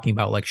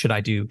about like, should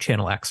I do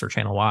channel X or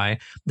channel Y?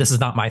 This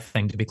is not my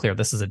thing, to be clear.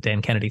 This is a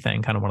Dan Kennedy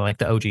thing, kind of one of like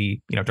the OG,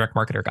 direct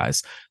marketer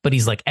guys. But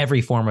he's like, every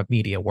form of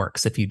media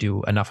works if you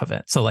do enough of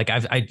it. So like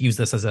I use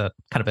this as a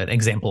kind of an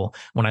example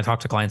when I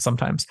talk to clients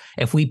sometimes.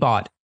 If we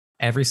bought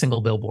every single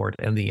billboard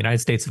in the United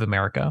States of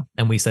America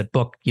and we said,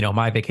 book,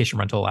 my vacation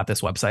rental at this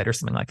website or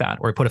something like that,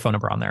 or put a phone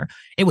number on there,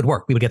 it would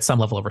work. We would get some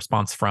level of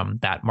response from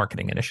that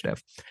marketing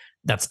initiative.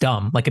 That's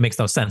dumb. Like, it makes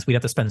no sense. We'd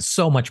have to spend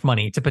so much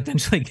money to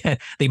potentially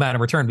get the amount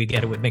of return we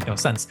get. It would make no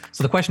sense.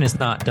 So the question is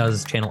not,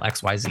 does channel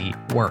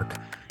XYZ work?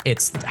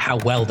 It's how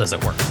well does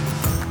it work?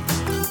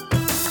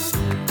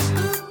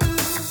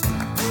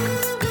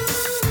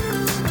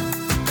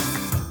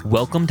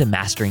 Welcome to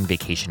Mastering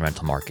Vacation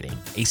Rental Marketing,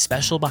 a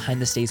special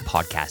behind the scenes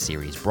podcast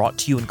series brought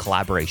to you in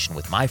collaboration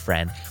with my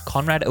friend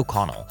Conrad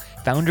O'Connell,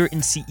 founder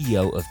and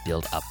CEO of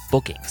BuildUp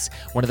Bookings,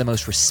 one of the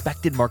most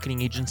respected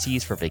marketing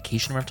agencies for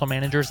vacation rental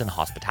managers and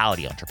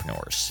hospitality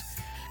entrepreneurs.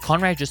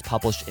 Conrad just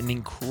published an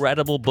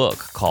incredible book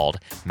called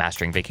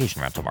Mastering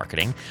Vacation Rental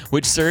Marketing,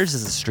 which serves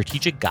as a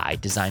strategic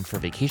guide designed for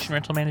vacation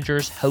rental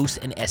managers, hosts,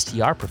 and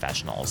STR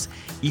professionals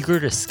eager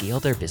to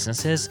scale their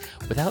businesses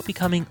without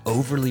becoming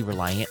overly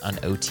reliant on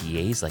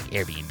OTAs like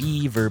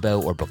Airbnb,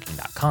 Vrbo, or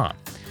Booking.com.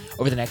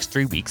 Over the next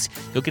 3 weeks,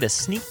 you'll get a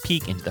sneak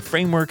peek into the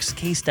frameworks,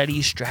 case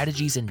studies,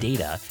 strategies, and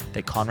data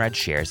that Conrad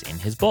shares in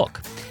his book.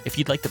 If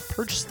you'd like to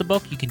purchase the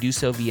book, you can do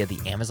so via the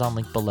Amazon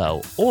link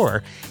below,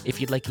 or if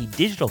you'd like a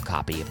digital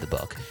copy of the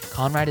book,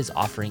 Conrad is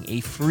offering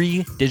a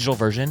free digital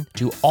version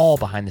to all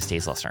Behind the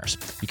Stage listeners.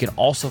 You can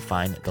also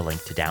find the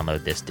link to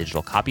download this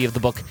digital copy of the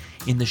book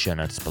in the show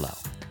notes below.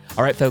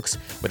 All right, folks,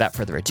 without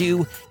further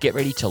ado, get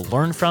ready to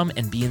learn from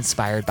and be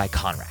inspired by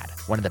Conrad,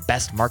 one of the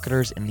best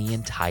marketers in the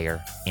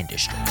entire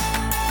industry.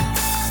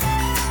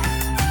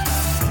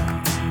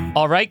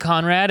 All right,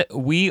 Conrad,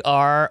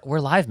 we're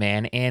live,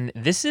 man, and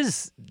this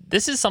is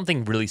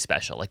something really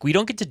special. Like, we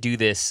don't get to do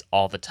this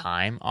all the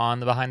time on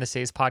the Behind the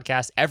Scenes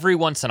podcast. Every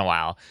once in a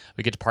while,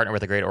 we get to partner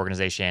with a great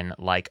organization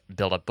like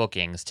BuildUp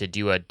Bookings to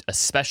do a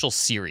special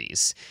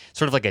series,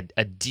 sort of like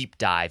a deep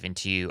dive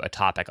into a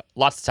topic.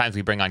 Lots of times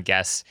we bring on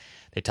guests,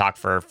 they talk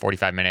for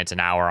 45 minutes, an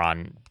hour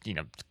on,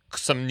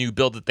 some new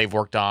build that they've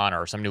worked on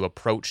or some new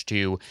approach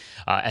to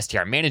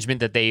STR management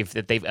that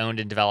they've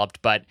owned and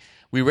developed, but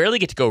we rarely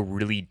get to go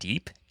really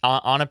deep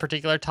on a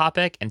particular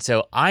topic. And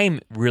so I'm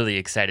really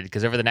excited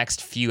because over the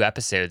next few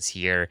episodes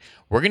here,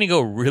 we're going to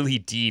go really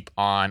deep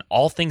on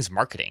all things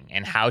marketing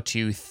and how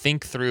to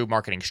think through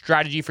marketing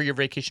strategy for your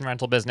vacation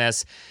rental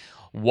business,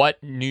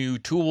 what new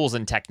tools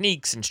and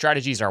techniques and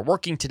strategies are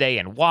working today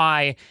and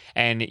why.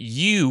 And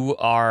you've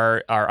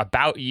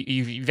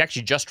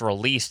actually just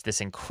released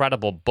this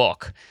incredible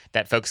book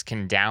that folks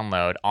can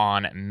download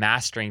on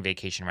mastering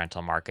vacation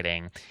rental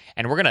marketing.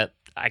 And we're going to,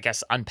 I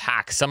guess,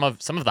 unpack some of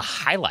the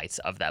highlights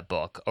of that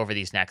book over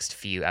these next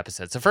few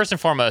episodes. So first and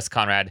foremost,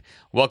 Conrad,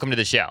 welcome to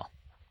the show.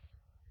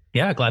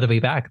 Yeah, glad to be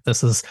back.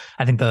 This is,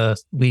 I think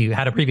we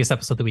had a previous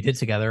episode that we did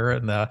together,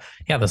 and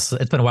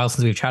it's been a while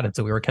since we've chatted,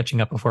 so we were catching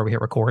up before we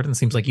hit record, and it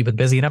seems like you've been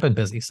busy and I've been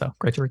busy, so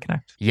great to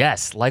reconnect.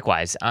 Yes,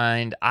 likewise.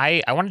 And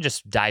I want to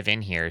just dive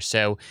in here.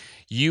 So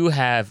you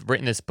have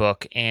written this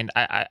book, and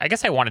I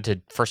guess I wanted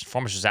to first and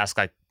foremost just ask,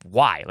 like,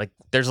 why? Like,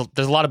 there's a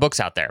lot of books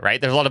out there, right?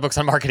 There's a lot of books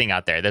on marketing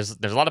out there. There's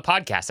a lot of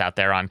podcasts out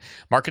there on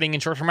marketing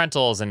and short-term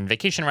rentals and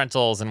vacation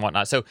rentals and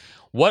whatnot. So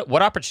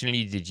what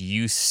opportunity did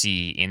you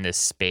see in this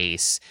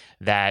space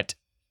that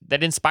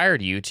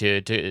inspired you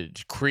to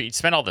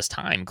spend all this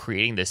time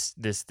creating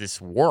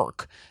this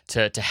work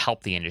to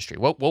help the industry?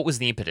 What was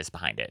the impetus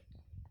behind it?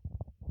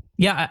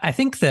 Yeah, I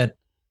think that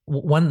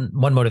one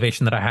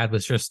motivation that I had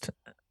was just,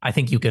 I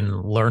think you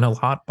can learn a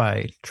lot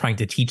by trying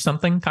to teach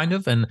something, kind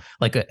of. And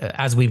like,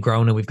 as we've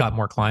grown and we've got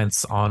more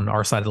clients on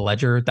our side of the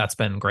ledger, that's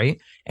been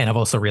great. And I've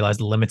also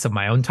realized the limits of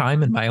my own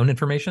time and my own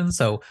information.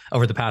 So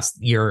over the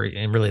past year,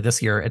 and really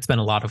this year, it's been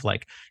a lot of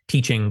like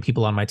teaching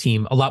people on my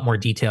team a lot more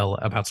detail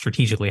about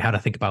strategically how to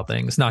think about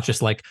things, not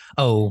just like,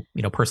 oh,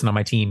 person on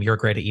my team, you're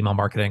great at email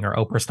marketing, or,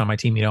 oh, person on my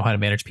team, you know how to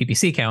manage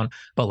PPC count,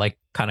 but like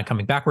kind of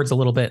coming backwards a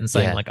little bit and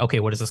saying like, okay,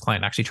 what is this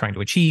client actually trying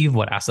to achieve?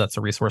 What assets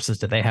or resources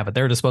do they have at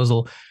their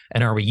disposal?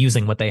 And are we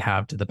using what they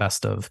have to the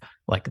best of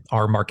like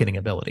our marketing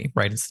ability,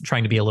 right? It's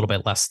trying to be a little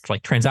bit less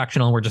like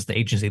transactional. We're just the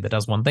agency that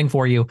does one thing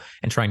for you,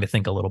 and trying to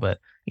think a little bit,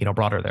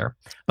 broader there.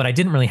 But I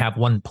didn't really have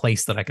one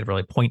place that I could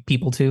really point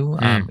people to,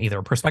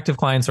 either prospective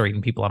clients or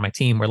even people on my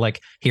team, where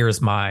like,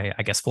 here's my,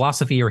 I guess,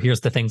 philosophy, or here's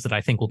the things that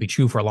I think will be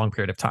true for a long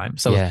period of time.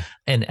 So,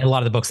 and a lot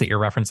of the books that you're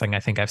referencing, I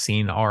think I've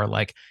seen are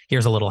like,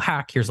 here's a little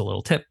hack, here's a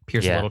little tip,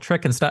 here's a little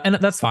trick and stuff. And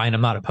that's fine.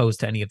 I'm not opposed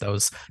to any of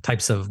those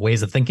types of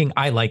ways of thinking.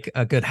 I like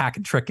a good hack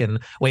and trick and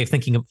way of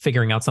thinking of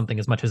figuring out something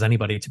as much as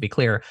anybody, to be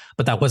clear.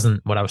 But that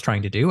wasn't what I was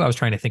trying to do. I was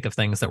trying to think of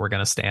things that were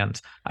going to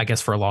stand, I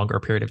guess, for a longer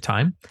period of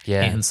time.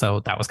 Yeah. And so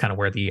that was kind of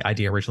where the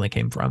idea originally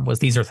came from, was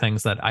these are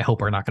things that I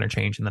hope are not going to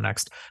change in the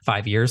next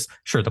 5 years.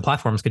 Sure, the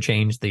platforms could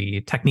change,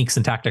 the techniques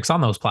and tactics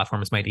on those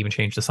platforms might even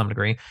change to some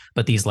degree,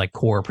 but these like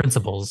core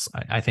principles,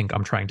 I think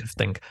I'm trying to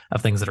think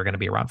of things that are going to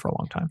be around for a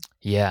long time.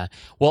 Yeah.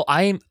 Well,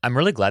 I'm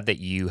really glad that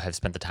you have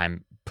spent the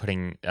time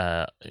putting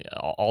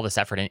all this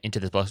effort into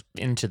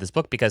this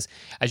book because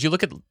as you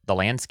look at the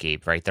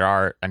landscape, right, there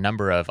are a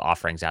number of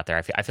offerings out there.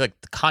 I feel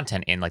like the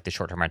content in like the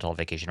short-term rental,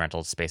 vacation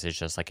rental space has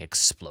just like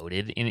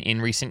exploded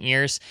in recent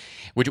years,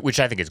 which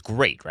I think is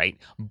great, right?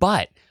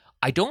 But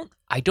I don't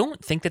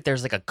think that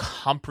there's like a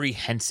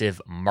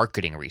comprehensive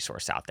marketing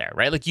resource out there,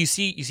 right? Like you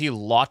see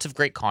lots of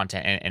great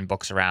content and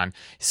books around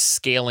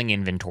scaling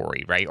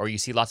inventory, right? Or you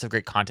see lots of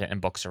great content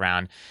and books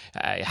around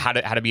how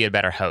to be a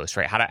better host,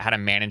 right? How to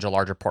manage a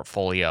larger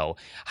portfolio,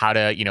 how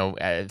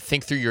to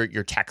think through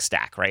your tech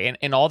stack, right?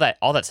 And all that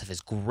stuff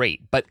is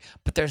great, but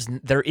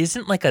there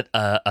isn't like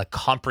a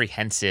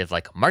comprehensive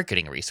like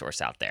marketing resource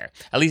out there,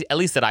 at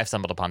least that I've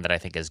stumbled upon that I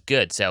think is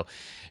good. So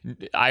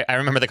I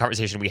remember the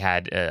conversation we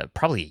had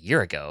probably a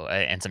year ago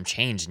and some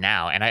change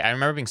now. And I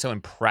remember being so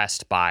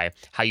impressed by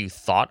how you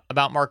thought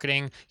about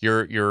marketing,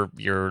 your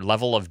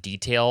level of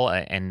detail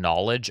and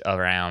knowledge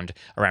around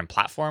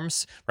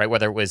platforms, right?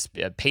 Whether it was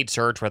paid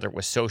search, whether it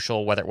was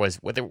social, whether it was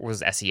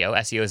SEO.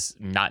 SEO is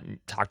not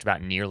talked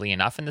about nearly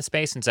enough in the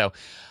space. And so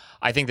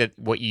I think that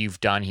what you've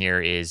done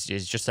here is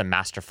just a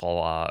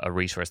masterful a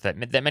resource that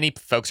many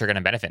folks are going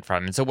to benefit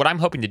from. And so what I'm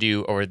hoping to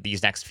do over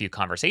these next few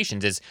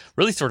conversations is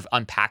really sort of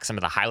unpack some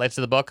of the highlights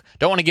of the book.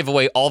 Don't want to give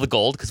away all the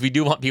gold because we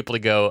do want people to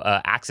go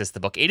access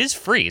the book. It is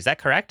free. Is that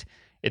correct?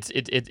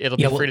 It'll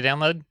be free to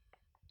download?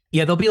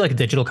 Yeah, there'll be like a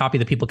digital copy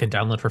that people can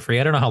download for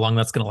free. I don't know how long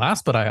that's going to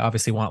last, but I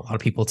obviously want a lot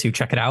of people to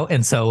check it out.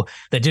 And so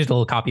the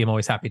digital copy, I'm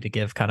always happy to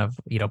give kind of,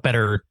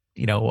 better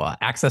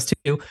access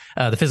to.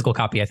 The physical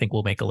copy, I think,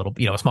 will make a little,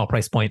 a small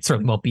price point.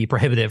 Certainly won't be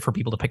prohibitive for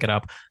people to pick it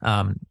up.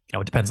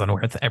 It depends on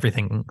where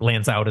everything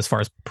lands out as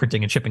far as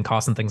printing and shipping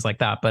costs and things like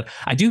that. But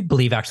I do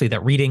believe actually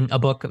that reading a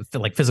book,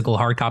 like physical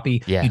hard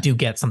copy, you do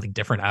get something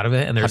different out of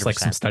it. And there's 100%. Like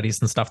some studies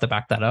and stuff that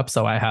back that up.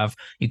 So I have,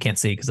 you can't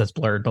see because it's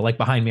blurred, but like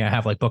behind me, I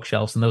have like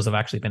bookshelves, and those have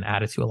actually been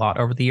added to a lot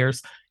over the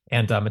years.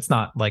 And it's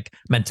not like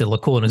meant to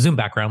look cool in a Zoom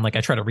background. Like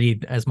I try to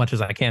read as much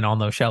as I can on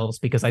those shelves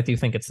because I do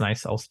think it's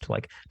nice also to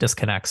like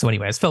disconnect. So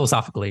anyways,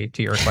 philosophically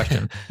to your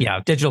question,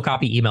 digital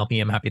copy, email me.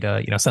 I'm happy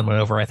to, send one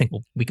over. I think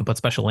we can put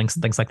special links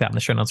and things like that in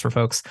the show notes for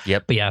folks.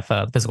 Yep. But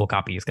if physical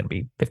copy is going to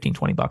be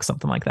 $15-20,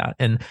 something like that.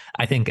 And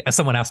I think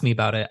someone asked me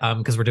about it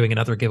because we're doing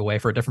another giveaway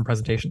for a different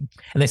presentation.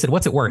 And they said,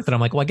 what's it worth? And I'm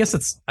like, well, I guess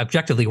it's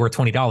objectively worth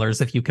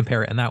 $20 if you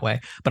compare it in that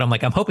way. But I'm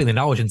like, I'm hoping the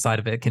knowledge inside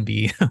of it can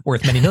be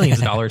worth many millions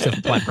of dollars if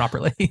applied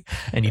properly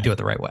and you do it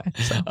the right way.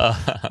 So.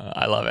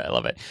 I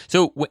love it.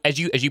 So as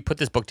you put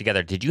this book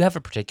together, did you have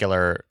a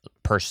particular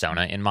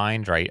persona in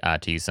mind, right?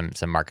 To use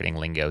some marketing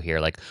lingo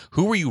here, like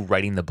who were you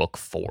writing the book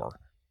for?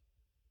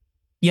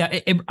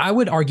 Yeah, I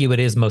would argue it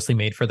is mostly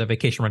made for the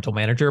vacation rental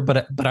manager,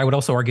 but I would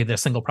also argue that a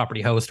single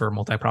property host or a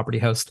multi-property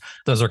host,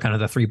 those are kind of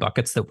the three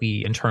buckets that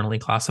we internally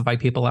classify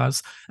people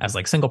as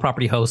like single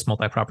property host,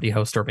 multi-property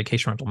host, or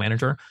vacation rental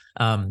manager.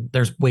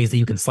 There's ways that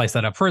you can slice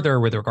that up further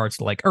with regards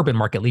to like urban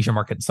market, leisure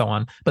market, and so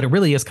on. But it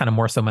really is kind of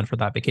more so meant for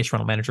that vacation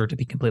rental manager, to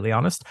be completely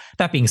honest.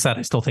 That being said,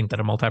 I still think that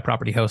a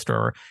multi-property host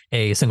or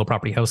a single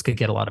property host could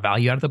get a lot of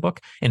value out of the book.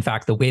 In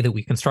fact, the way that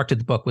we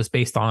constructed the book was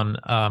based on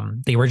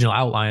the original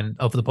outline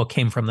of the book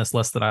came from this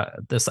list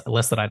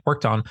that I'd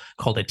worked on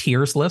called a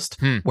tiers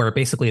list, where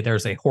basically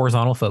there's a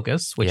horizontal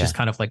focus, which is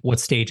kind of like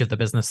what stage of the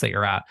business that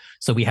you're at.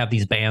 So we have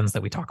these bands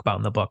that we talk about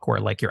in the book where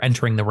like you're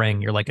entering the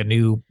ring, you're like a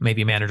new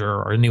maybe manager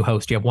or a new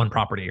host, you have one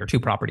property or two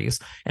properties.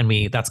 And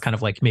that's kind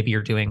of like maybe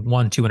you're doing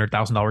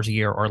 $200,000 a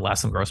year or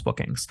less in gross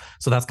bookings.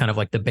 So that's kind of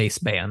like the base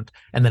band.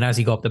 And then as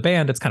you go up the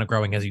band, it's kind of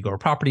growing as you grow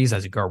properties,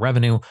 as you grow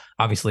revenue.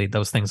 Obviously,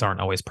 those things aren't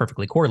always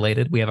perfectly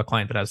correlated. We have a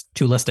client that has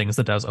 2 listings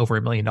that does over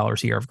 $1 million a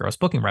year of gross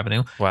booking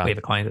revenue. Wow. We have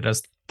a client that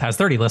has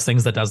 30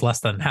 listings that does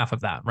less than half of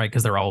that, right?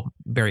 Because they're all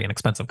very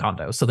inexpensive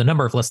condos. So the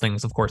number of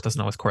listings, of course,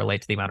 doesn't always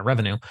correlate to the amount of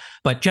revenue.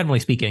 But generally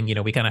speaking,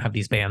 we kind of have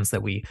these bands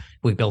that we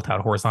built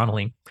out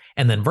horizontally.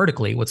 And then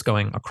vertically, what's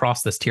going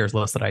across this tiers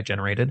list that I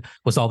generated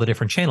was all the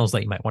different channels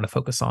that you might want to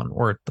focus on,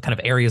 or the kind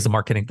of areas of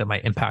marketing that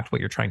might impact what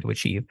you're trying to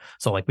achieve.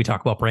 So like we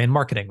talk about brand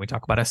marketing, we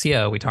talk about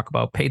SEO, we talk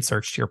about paid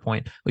search, to your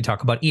point, we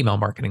talk about email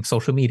marketing,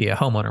 social media,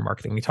 homeowner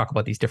marketing, we talk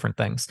about these different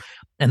things.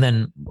 And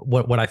then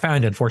what I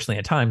found, unfortunately,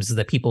 at times is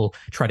that people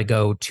try to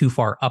go too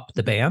far up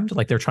the band,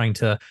 like they're trying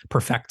to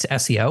perfect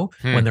SEO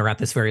when they're at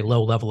this very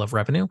low level of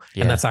revenue.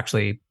 And that's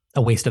actually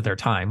a waste of their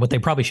time. What they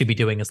probably should be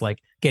doing is like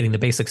getting the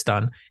basics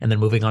done and then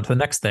moving on to the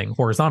next thing,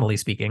 horizontally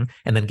speaking,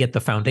 and then get the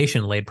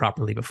foundation laid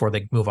properly before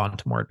they move on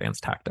to more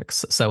advanced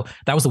tactics. So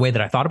that was the way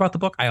that I thought about the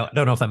book. I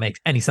don't know if that makes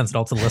any sense at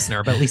all to the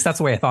listener, but at least that's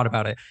the way I thought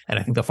about it. And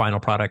I think the final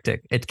product,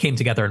 it came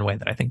together in a way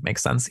that I think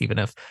makes sense, even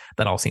if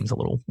that all seems a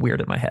little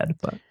weird in my head.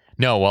 But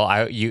no,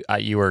 well,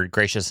 you were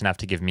gracious enough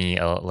to give me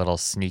a little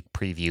sneak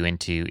preview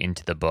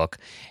into the book,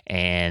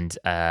 and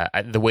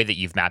the way that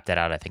you've mapped that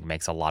out, I think,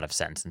 makes a lot of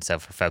sense. And so,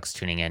 for folks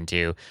tuning in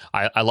too,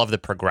 I love the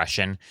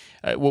progression.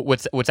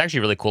 What's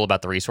actually really cool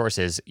about the resource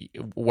is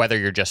whether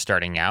you're just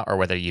starting out or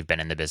whether you've been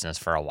in the business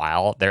for a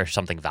while, there's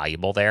something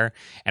valuable there.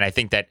 And I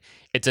think that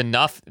it's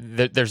enough.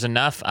 There's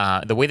enough.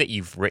 The way that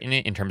you've written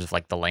it in terms of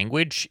like the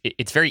language,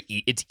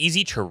 it's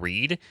easy to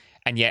read.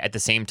 And yet at the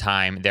same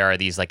time, there are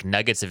these like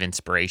nuggets of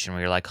inspiration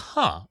where you're like,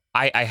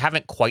 I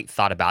haven't quite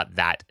thought about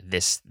that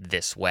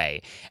this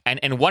way.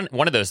 And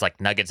one of those like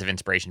nuggets of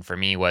inspiration for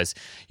me was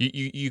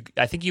you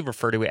I think you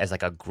refer to it as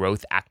like a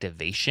growth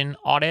activation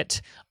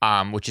audit,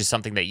 which is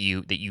something that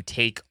you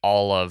take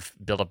all of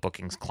BuildUp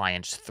Bookings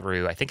clients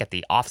through, I think at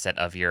the offset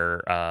of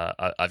your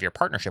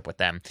partnership with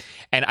them.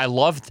 And I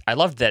loved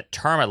that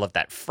term. I loved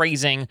that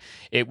phrasing.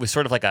 It was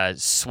sort of like a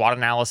SWOT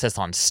analysis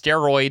on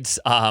steroids,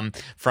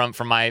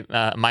 from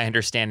my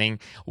understanding.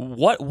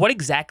 What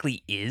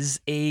exactly is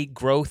a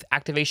growth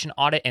activation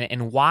audit,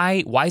 and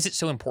why is it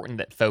so important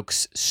that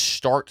folks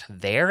start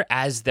there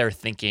as they're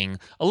thinking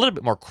a little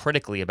bit more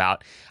critically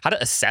about how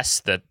to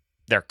assess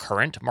their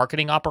current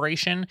marketing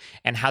operation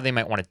and how they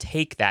might want to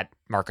take that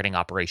marketing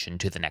operation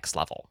to the next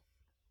level?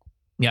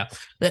 Yeah,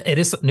 it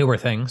is a newer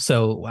thing.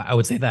 So I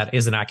would say that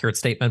is an accurate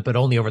statement, but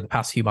only over the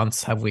past few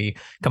months have we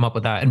come up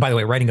with that. And by the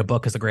way, writing a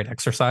book is a great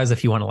exercise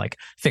if you want to like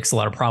fix a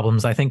lot of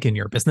problems, I think, in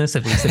your business,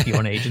 at least if you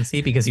own an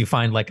agency, because you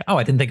find like, oh,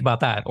 I didn't think about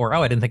that, or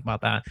oh, I didn't think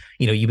about that.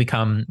 You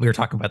become, we were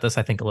talking about this,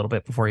 I think, a little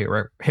bit before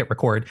you hit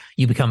record,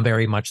 you become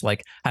very much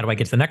like, how do I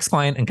get to the next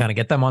client and kind of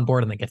get them on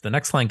board, and then get to the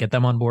next client, get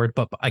them on board.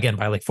 But again,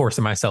 by like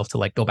forcing myself to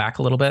like go back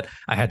a little bit,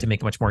 I had to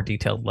make much more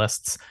detailed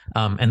lists.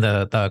 And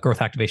the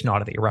growth activation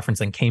audit that you're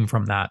referencing came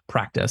from that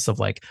practice of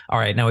like, all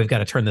right, now we've got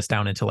to turn this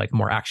down into like a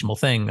more actionable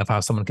thing of how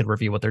someone could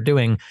review what they're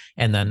doing,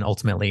 and then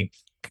ultimately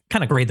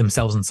kind of grade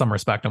themselves in some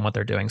respect on what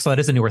they're doing. So that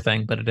is a newer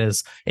thing, but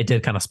it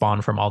did kind of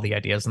spawn from all the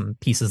ideas and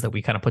pieces that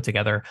we kind of put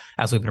together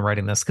as we've been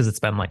writing this, because it's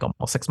been like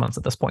almost 6 months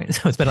at this point.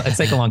 So it's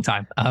taken a long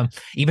time.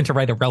 Even to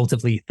write a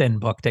relatively thin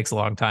book takes a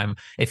long time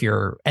if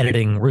you're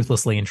editing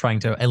ruthlessly and trying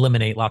to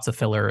eliminate lots of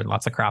filler and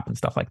lots of crap and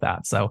stuff like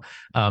that. So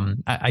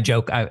I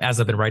joke, as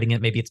I've been writing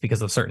it, maybe it's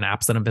because of certain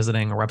apps that I'm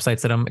visiting or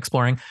websites that I'm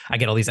exploring, I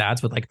get all these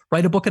ads with like,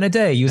 write a book in a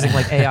day using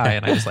like AI.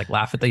 And I just like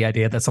laugh at the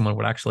idea that someone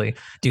would actually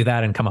do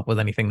that and come up with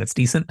anything that's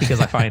decent, because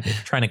I find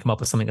trying to come up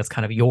with something that's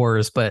kind of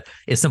yours, but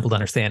is simple to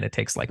understand, it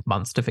takes like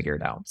months to figure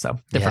it out. So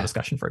different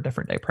discussion for a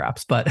different day,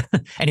 perhaps. But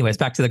anyways,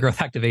 back to the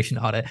growth activation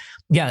audit.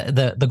 Yeah,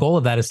 the goal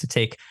of that is to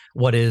take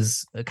what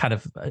is kind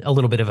of a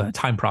little bit of a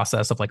time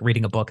process of like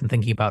reading a book and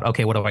thinking about,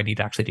 okay, what do I need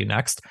to actually do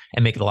next,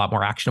 and make it a lot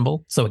more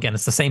actionable. So again,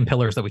 it's the same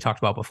pillars that we talked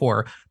about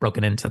before,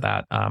 broken into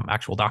that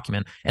actual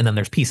document. And then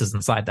there's pieces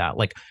inside that,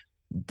 like,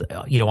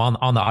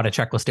 on the audit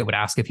checklist, it would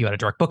ask if you had a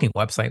direct booking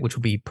website, which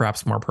would be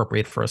perhaps more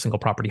appropriate for a single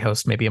property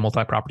host, maybe a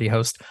multi-property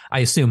host. I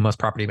assume most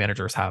property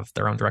managers have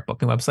their own direct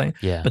booking website.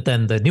 Yeah. But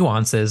then the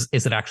nuance is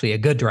it actually a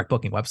good direct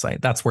booking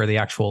website? That's where the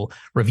actual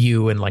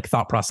review and like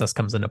thought process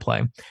comes into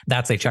play.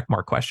 That's a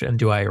checkmark question.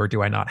 Do I or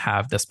do I not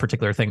have this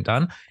particular thing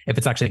done? If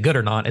it's actually good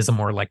or not is a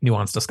more like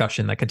nuanced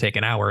discussion that could take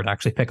an hour to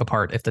actually pick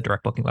apart if the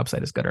direct booking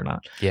website is good or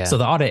not. Yeah. So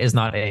the audit is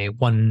not a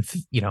one,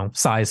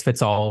 size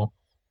fits all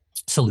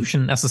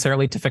solution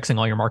necessarily to fixing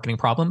all your marketing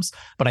problems,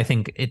 but I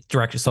think it's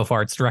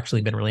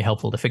directly been really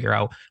helpful to figure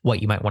out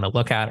what you might want to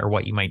look at or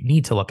what you might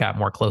need to look at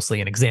more closely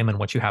and examine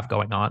what you have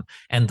going on.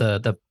 And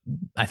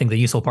I think the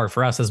useful part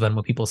for us has been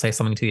when people say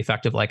something to the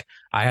effect of like,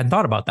 I hadn't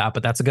thought about that,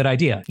 but that's a good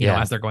idea, you know,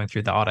 as they're going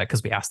through the audit,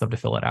 because we asked them to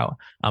fill it out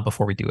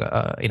before we do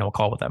a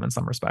call with them in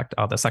some respect,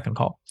 the second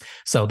call.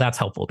 So that's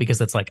helpful, because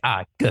it's like,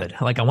 good.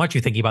 Like, I want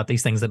you thinking about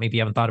these things that maybe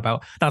you haven't thought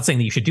about. Not saying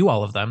that you should do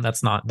all of them.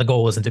 That's not, the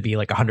goal isn't to be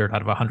like 100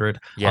 out of 100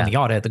 on the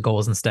audit. The goal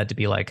is instead to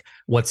be like,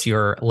 what's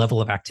your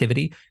level of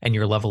activity and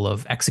your level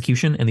of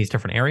execution in these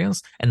different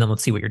areas? And then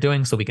let's see what you're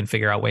doing so we can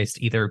figure out ways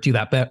to either do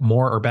that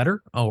more or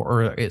better,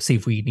 or see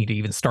if we need to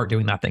even start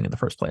doing that thing in the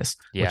first place,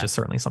 which is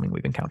certainly something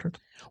we've encountered.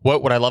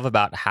 What I love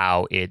about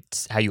how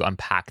you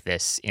unpack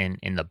this in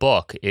the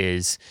book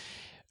is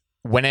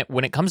when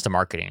it comes to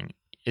marketing,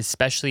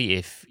 especially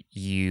if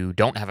you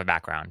don't have a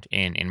background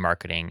in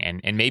marketing,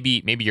 and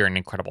maybe you're an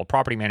incredible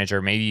property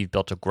manager, maybe you've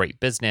built a great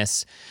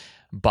business,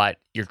 but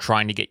you're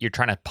trying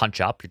to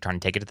punch up, you're trying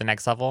to take it to the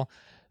next level,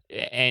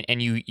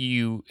 and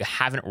you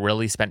haven't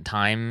really spent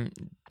time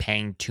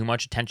paying too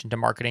much attention to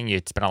marketing.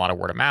 You spend a lot of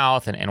word of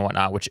mouth and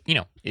whatnot, which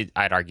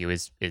I'd argue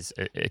is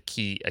a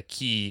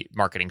key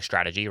marketing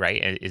strategy,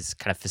 right? Is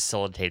kind of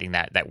facilitating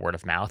that word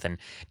of mouth, and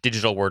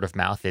digital word of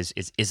mouth is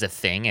a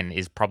thing, and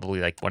is probably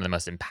like one of the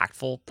most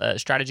impactful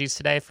strategies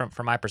today from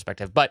my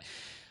perspective. But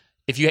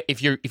if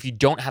you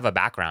don't have a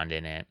background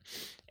in it,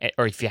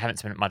 or if you haven't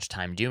spent much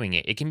time doing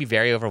it, it can be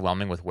very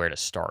overwhelming with where to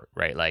start,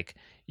 right? Like,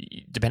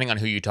 depending on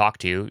who you talk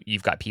to,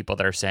 you've got people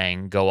that are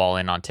saying go all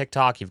in on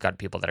TikTok. You've got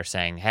people that are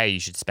saying, hey, you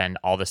should spend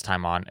all this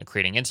time on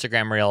creating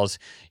Instagram reels.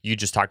 You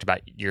just talked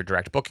about your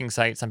direct booking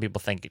site. Some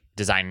people think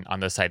design on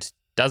those sites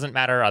doesn't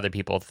matter. Other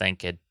people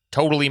think it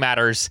totally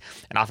matters.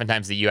 And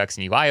oftentimes the UX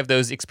and UI of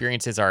those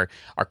experiences are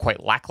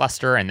quite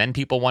lackluster. And then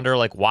people wonder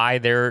like why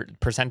their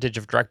percentage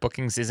of direct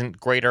bookings isn't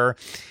greater.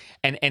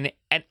 And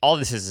all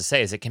this is to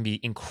say is it can be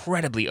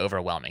incredibly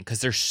overwhelming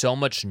because there's so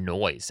much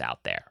noise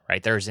out there,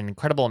 right? There's an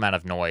incredible amount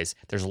of noise.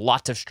 There's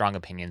lots of strong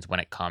opinions when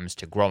it comes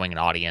to growing an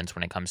audience,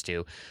 when it comes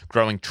to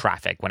growing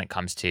traffic, when it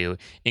comes to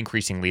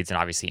increasing leads and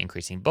obviously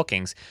increasing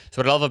bookings.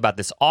 So what I love about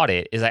this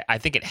audit is I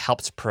think it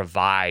helps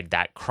provide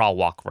that crawl,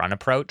 walk, run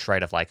approach,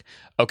 right? Of like,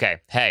 okay,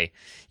 hey,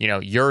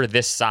 you're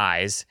this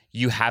size,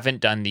 you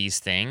haven't done these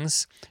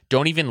things.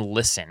 Don't even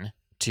listen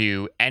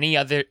to any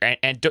other,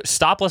 and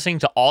stop listening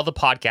to all the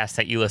podcasts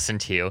that you listen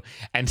to,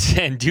 and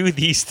do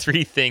these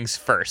 3 things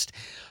first.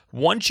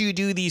 Once you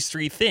do these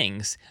 3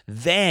 things,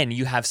 then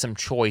you have some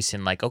choice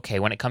in like, okay,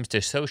 when it comes to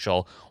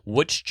social,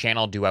 which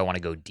channel do I want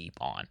to go deep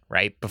on,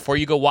 right? Before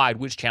you go wide,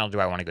 which channel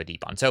do I want to go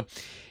deep on? So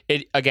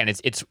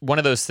it's one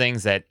of those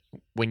things that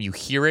when you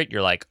hear it,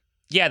 you're like,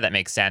 yeah, that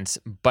makes sense,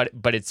 but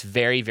it's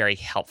very, very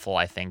helpful,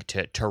 I think,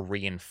 to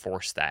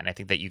reinforce that, and I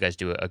think that you guys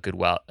do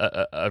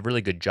a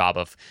really good job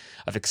of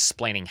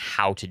explaining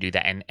how to do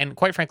that, and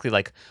quite frankly,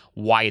 like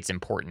why it's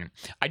important.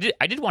 I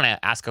did want to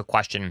ask a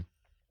question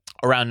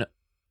around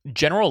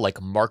general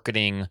like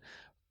marketing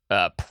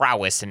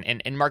prowess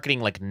and marketing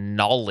like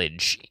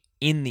knowledge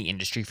in the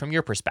industry from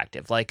your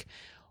perspective. Like,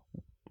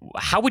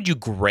 how would you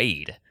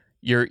grade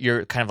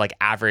your kind of like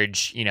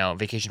average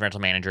vacation rental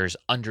manager's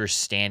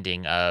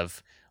understanding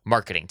of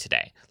marketing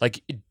today?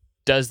 Like,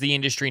 does the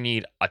industry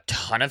need a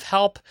ton of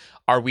help?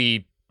 Are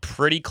we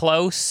pretty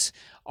close?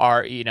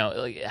 Can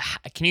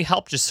you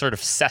help just sort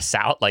of suss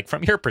out, like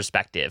from your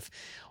perspective,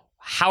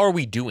 how are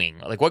we doing?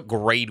 Like, what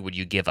grade would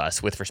you give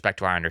us with respect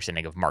to our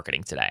understanding of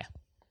marketing today?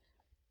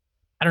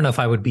 I don't know if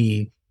I would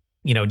be,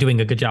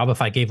 doing a good job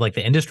if I gave like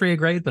the industry a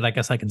grade, but I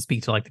guess I can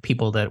speak to like the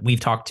people that we've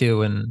talked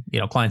to and,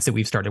 clients that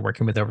we've started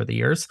working with over the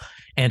years.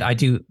 And I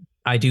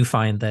do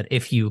find that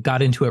if you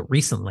got into it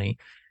recently,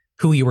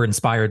 who you were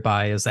inspired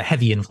by is a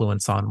heavy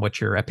influence on what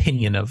your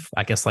opinion of,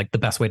 I guess, like the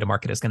best way to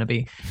market is going to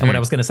be. And what I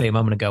was going to say a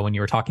moment ago when you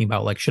were talking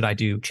about like, should I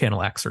do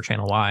channel X or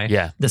channel Y?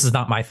 Yeah. This is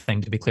not my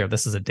thing, to be clear.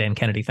 This is a Dan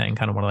Kennedy thing,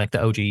 kind of one of like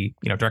the OG,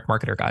 direct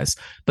marketer guys.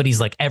 But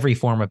he's like, every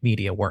form of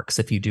media works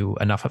if you do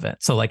enough of it.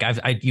 So like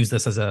I use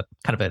this as a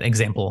kind of an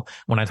example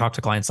when I talk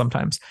to clients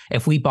sometimes.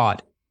 If we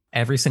bought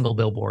every single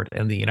billboard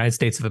in the United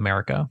States of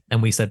America and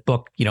we said,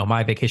 book,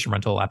 my vacation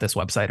rental at this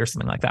website or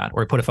something like that,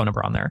 or put a phone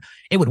number on there,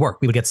 it would work.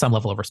 We would get some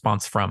level of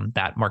response from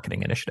that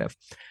marketing initiative.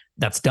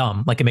 That's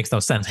dumb. Like, it makes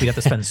no sense. We'd have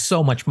to spend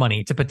so much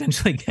money to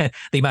potentially get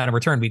the amount of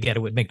return we get. It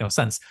would make no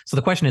sense. So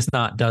the question is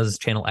not, does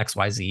channel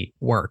XYZ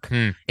work?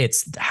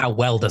 It's how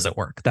well does it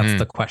work? That's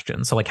the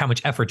question. So like, how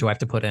much effort do I have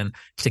to put in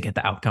to get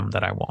the outcome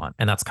that I want?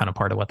 And that's kind of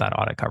part of what that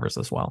audit covers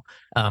as well,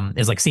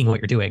 is like seeing what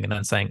you're doing and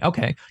then saying,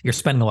 okay, you're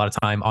spending a lot of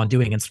time on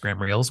doing Instagram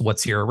Reels.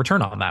 What's your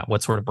return on that?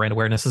 What sort of brand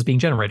awareness is being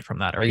generated from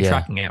that? Are you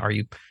tracking it? Are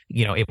you,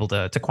 able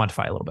to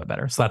quantify a little bit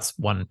better? So that's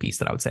one piece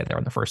that I would say there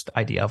on the first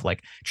idea of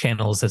like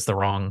channels is the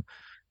wrong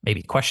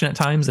maybe question at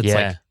times. It's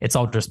like, it's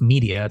all just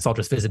media, it's all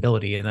just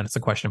visibility. And then it's a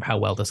question of how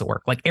well does it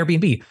work? Like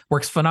Airbnb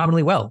works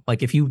phenomenally well.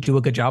 Like if you do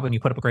a good job and you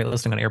put up a great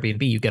listing on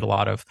Airbnb, you get a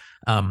lot of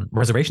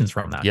reservations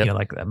from that.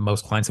 Like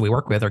most clients that we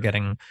work with are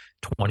getting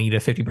 20 to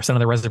 50% of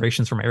their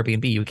reservations from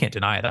Airbnb. You can't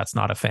deny it. That's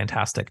not a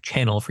fantastic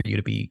channel for you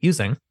to be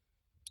using.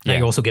 Now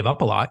you also give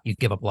up a lot. You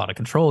give up a lot of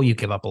control. You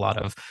give up a lot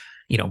of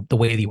the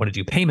way that you want to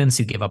do payments,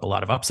 you give up a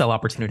lot of upsell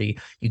opportunity,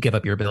 you give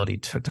up your ability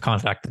to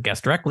contact the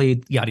guest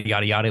directly, yada,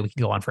 yada, yada. We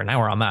can go on for an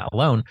hour on that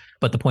alone.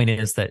 But the point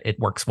is that it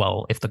works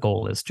well if the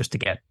goal is just to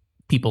get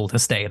people to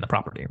stay in the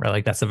property, right?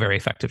 Like that's a very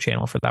effective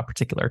channel for that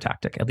particular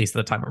tactic, at least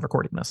at the time of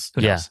recording this.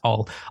 Who knows?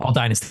 All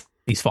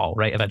dynasties fall,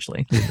 right?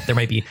 Eventually. There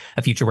might be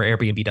a future where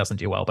Airbnb doesn't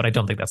do well, but I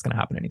don't think that's going to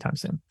happen anytime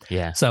soon.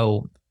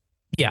 So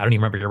I don't even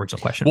remember your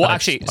original question. Well,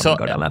 actually, so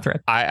go down that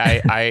thread.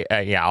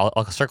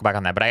 I'll circle back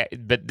on that.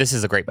 But this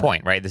is a great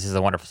point, right? This is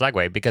a wonderful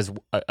segue because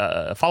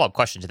a follow-up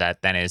question to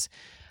that then is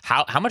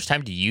how much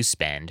time do you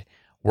spend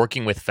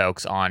working with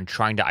folks on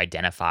trying to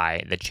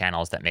identify the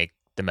channels that make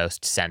the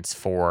most sense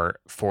for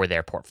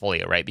their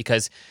portfolio, right?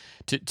 Because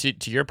to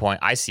your point,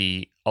 I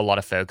see a lot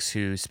of folks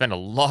who spend a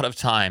lot of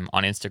time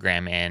on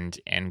Instagram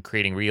and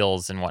creating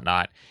reels and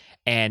whatnot,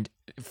 and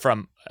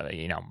from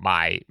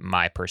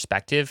my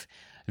perspective,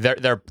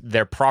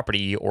 their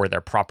property or their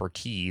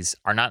properties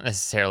are not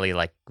necessarily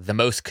like the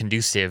most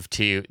conducive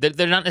to,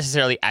 they're not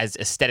necessarily as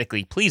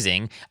aesthetically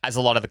pleasing as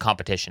a lot of the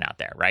competition out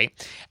there, right?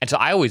 And so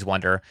I always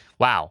wonder,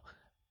 wow,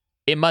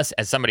 it must,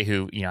 as somebody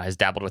who has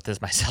dabbled with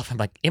this myself, I'm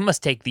like, it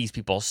must take these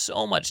people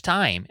so much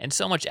time and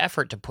so much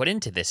effort to put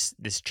into this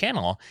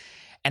channel,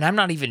 and I'm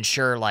not even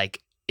sure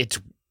like it's.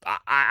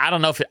 I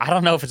don't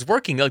know if it's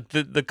working. Like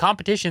the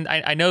competition,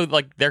 I know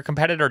like their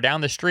competitor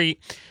down the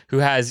street who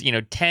has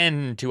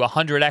 10 to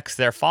 100x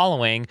their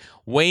following,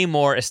 way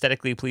more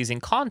aesthetically pleasing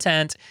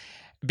content,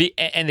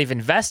 and they've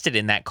invested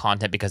in that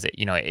content because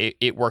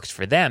it works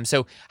for them.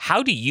 So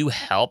how do you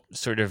help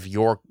sort of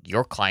your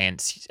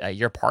clients,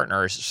 your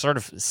partners, sort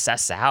of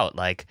suss out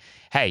like,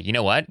 hey, you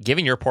know what?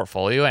 Given your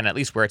portfolio and at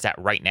least where it's at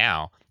right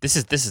now, this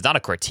is not a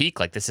critique.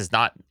 Like, this is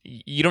not,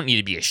 you don't need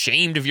to be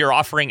ashamed of your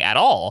offering at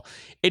all.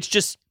 It's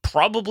just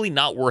probably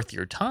not worth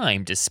your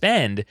time to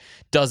spend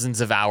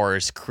dozens of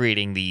hours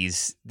creating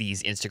these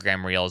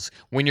Instagram reels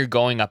when you're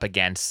going up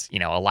against,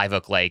 a Live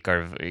Oak Lake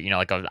or,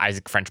 like a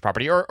Isaac French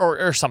property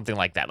or something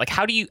like that. Like,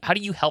 how do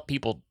you help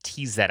people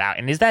tease that out?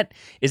 And is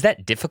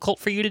that difficult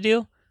for you to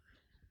do?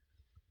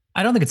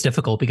 I don't think it's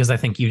difficult because I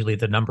think usually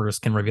the numbers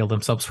can reveal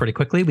themselves pretty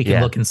quickly. We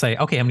can look and say,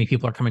 okay, how many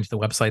people are coming to the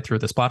website through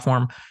this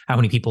platform? How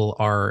many people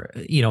are,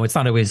 it's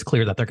not always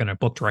clear that they're going to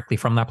book directly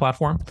from that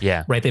platform.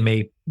 Yeah. Right. They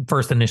may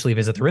first initially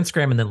visit through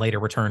Instagram and then later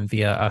return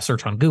via a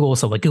search on Google.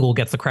 So like Google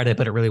gets the credit,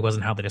 but it really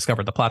wasn't how they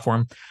discovered the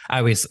platform. I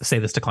always say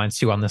this to clients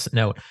too on this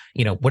note,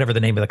 whatever the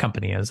name of the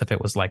company is, if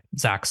it was like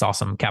Zach's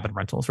Awesome Cabin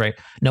Rentals, right?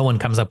 No one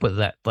comes up with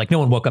that. Like no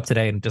one woke up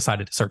today and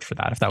decided to search for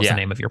that if that was the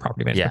name of your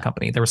property management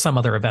company. There was some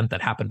other event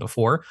that happened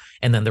before,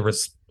 and then there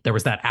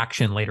was that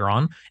action later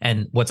on.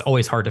 And what's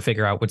always hard to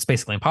figure out, what's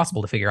basically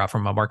impossible to figure out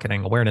from a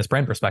marketing awareness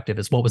brand perspective,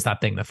 is what was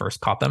that thing that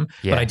first caught them.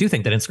 But I do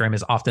think that Instagram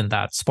is often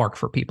that spark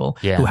for people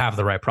who have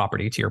the right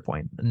property, to your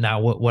point. Now,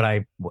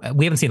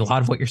 we haven't seen a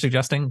lot of what you're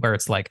suggesting, where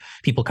it's like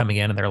people coming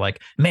in and they're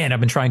like, man, I've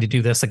been trying to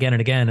do this again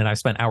and again, and I've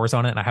spent hours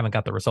on it and I haven't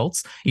got the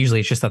results. Usually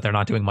it's just that they're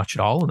not doing much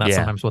at all. And that's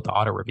sometimes what the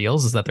audit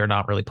reveals, is that they're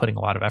not really putting a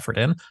lot of effort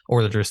in,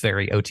 or they're just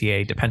very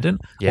OTA dependent,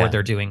 or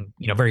they're doing,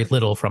 very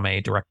little from a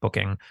direct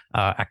booking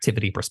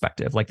activity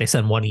perspective. Like they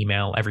send one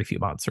email every few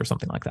months or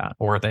something like that,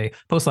 or they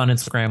post on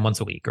Instagram once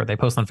a week, or they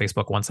post on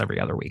Facebook once every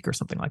other week or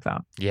something like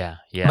that.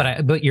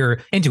 But your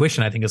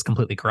intuition, I think, is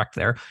completely correct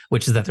there,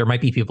 which is that there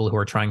might be people who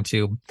are trying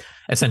to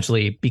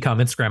essentially become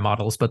Instagram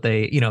models, but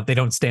they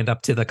don't stand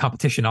up to the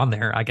competition on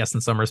there, I guess,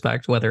 in some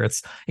respect, whether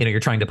it's, you're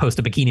trying to post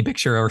a bikini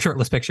picture or a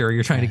shirtless picture, or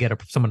you're trying to get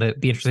someone to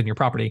be interested in your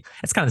property.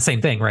 It's kind of the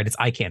same thing, right? It's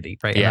eye candy,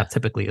 right? And that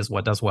typically is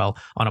what does well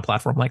on a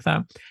platform like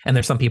that. And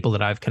there's some people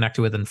that I've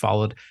connected with and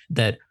followed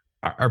that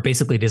are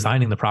basically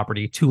designing the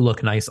property to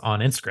look nice on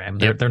Instagram.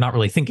 They're not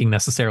really thinking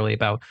necessarily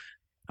about,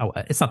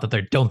 it's not that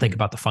they don't think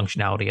about the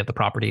functionality of the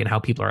property and how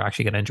people are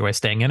actually going to enjoy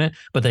staying in it,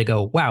 but they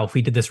go, wow, if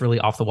we did this really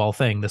off the wall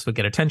thing, this would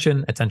get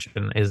attention.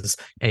 Attention is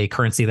a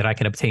currency that I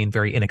can obtain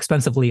very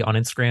inexpensively on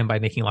Instagram by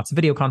making lots of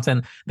video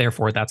content.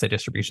 Therefore, that's a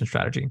distribution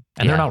strategy.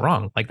 And they're not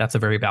wrong. Like, that's a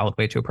very valid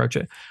way to approach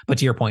it. But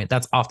to your point,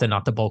 that's often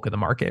not the bulk of the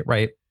market,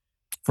 right?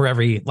 For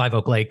every Live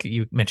Oak Lake,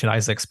 you mentioned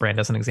Isaac's brand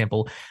as an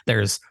example,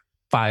 there's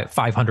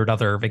 500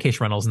 other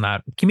vacation rentals in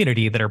that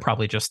community that are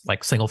probably just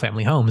like single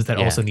family homes that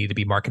also need to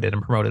be marketed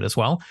and promoted as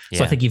well.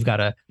 So I think you've got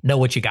to know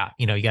what you got.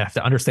 You have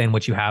to understand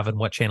what you have and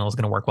what channel is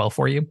going to work well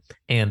for you.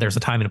 And there's a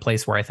time and a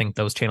place where I think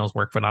those channels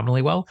work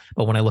phenomenally well.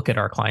 But when I look at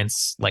our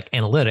clients like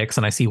analytics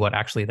and I see what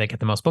actually they get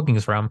the most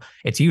bookings from,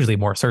 it's usually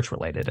more search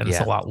related and it's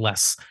a lot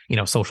less,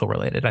 social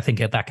related. I think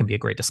that can be a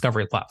great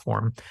discovery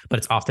platform, but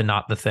it's often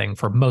not the thing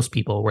for most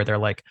people where they're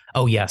like,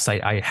 oh yes,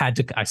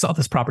 I saw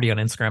this property on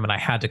Instagram and I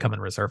had to come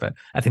and reserve it.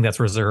 I think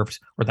that's reserved,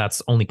 or that's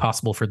only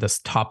possible for this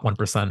top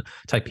 1%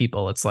 type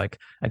people. It's like,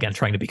 again,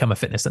 trying to become a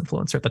fitness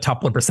influencer. The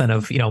top 1%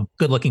 of,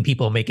 good looking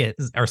people make it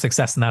our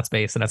success in that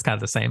space. And that's kind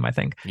of the same, I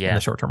think, in the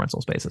short-term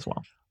rental space as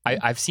well.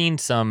 I've seen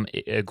some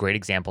great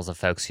examples of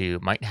folks who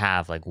might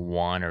have like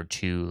one or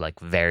two like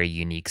very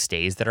unique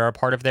stays that are a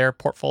part of their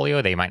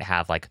portfolio. They might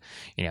have like,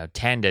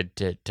 10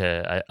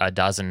 to a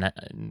dozen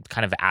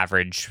kind of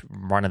average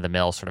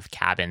run-of-the-mill sort of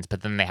cabins,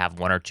 but then they have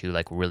one or two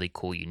like really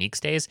cool unique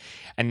stays.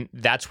 And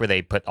that's where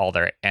they put all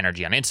their energy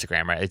on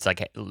Instagram, right? It's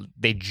like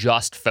they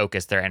just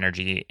focus their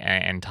energy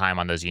and time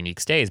on those unique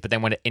stays. But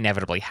then what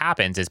inevitably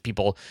happens is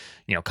people,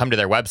 come to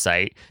their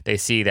website, they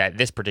see that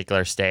this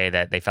particular stay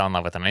that they fell in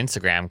love with on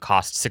Instagram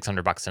costs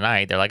 $600 a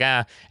night. They're like,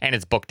 and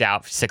it's booked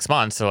out for 6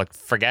 months. So like,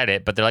 forget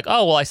it. But they're like,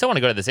 oh, well, I still want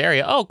to go to this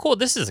area. Oh, cool.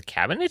 This is a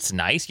cabin. It's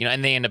nice,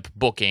 and they end up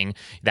booking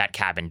that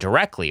cabin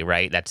directly,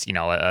 right? That's,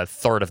 a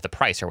third of the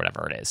price or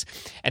whatever it is.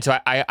 And so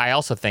I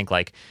also think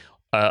like,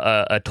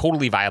 a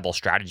totally viable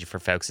strategy for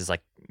folks is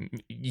like,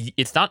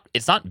 it's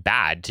not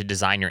bad to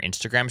design your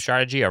Instagram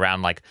strategy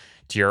around, like,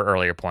 to your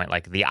earlier point,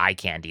 like the eye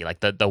candy, like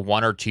the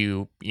one or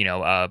two,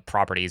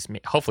 properties.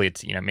 Hopefully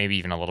it's, maybe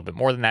even a little bit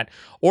more than that.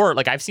 Or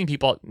like I've seen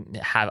people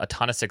have a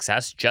ton of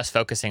success just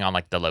focusing on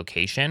like the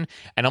location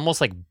and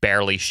almost like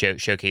barely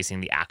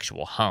showcasing the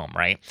actual home,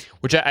 right?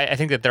 Which I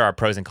think that there are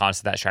pros and cons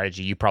to that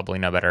strategy. You probably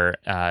know better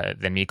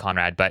than me,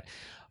 Conrad, but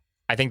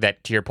I think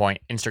that, to your point,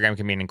 Instagram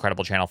can be an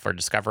incredible channel for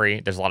discovery.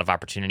 There's a lot of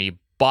opportunity,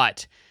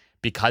 but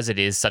because it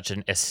is such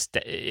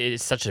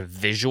a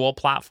visual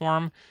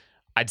platform,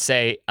 I'd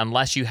say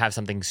unless you have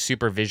something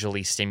super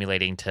visually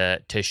stimulating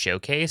to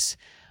showcase,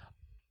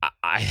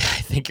 I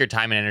think your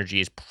time and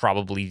energy is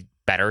probably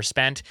better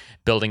spent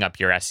building up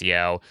your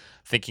SEO,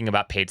 thinking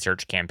about paid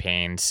search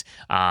campaigns,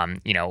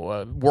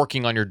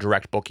 working on your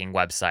direct booking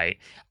website,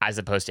 as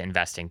opposed to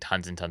investing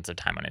tons and tons of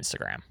time on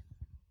Instagram.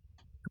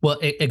 Well,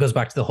 it goes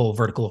back to the whole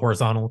vertical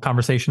horizontal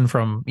conversation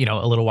from,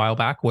 a little while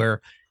back,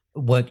 where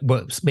what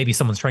maybe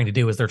someone's trying to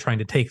do is they're trying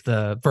to take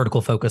the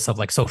vertical focus of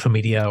like social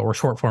media or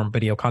short form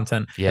video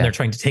content, and Yeah. they're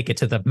trying to take it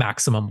to the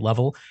maximum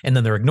level, and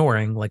then they're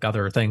ignoring like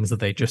other things that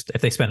they just,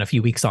 if they spend a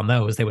few weeks on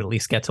those, they would at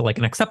least get to like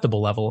an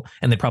acceptable level,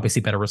 and they'd probably see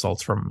better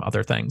results from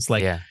other things.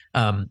 Like Yeah.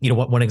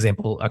 one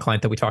example, a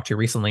client that we talked to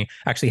recently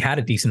actually had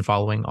a decent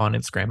following on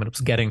Instagram, and it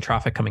was getting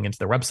traffic coming into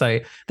their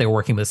website. They were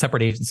working with a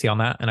separate agency on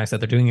that, and I said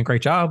they're doing a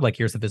great job, like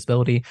here's the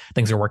visibility,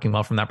 things are working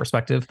well from that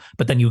perspective.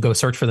 But then you go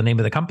search for the name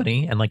of the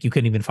company, and like you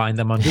couldn't even find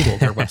them on Google.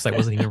 Their website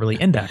wasn't even really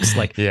indexed.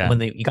 Like Yeah. when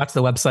you got to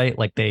the website,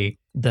 like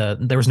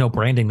there was no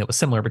branding that was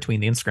similar between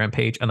the Instagram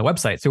page and the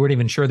website. So we weren't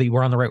even sure that you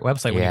were on the right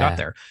website when you got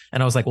there.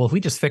 And I was like, well, if we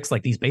just fix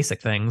like these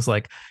basic things,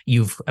 like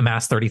you've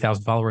amassed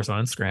 30,000 followers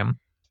on Instagram,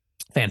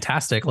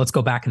 fantastic. Let's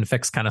go back and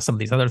fix kind of some of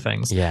these other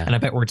things. Yeah. And I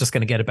bet we're just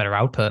going to get a better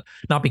output,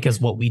 not because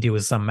what we do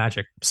is some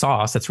magic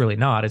sauce. It's really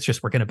not. It's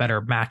just we're going to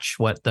better match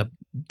what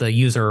the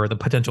user or the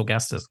potential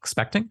guest is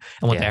expecting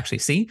and what they actually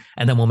see.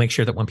 And then we'll make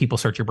sure that when people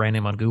search your brand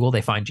name on Google,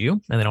 they find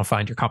you and they don't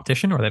find your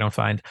competition, or they don't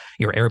find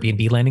your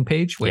Airbnb landing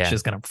page, which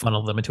is going to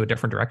funnel them into a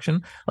different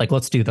direction. Like,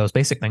 let's do those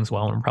basic things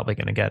well, and we're probably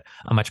going to get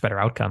a much better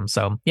outcome.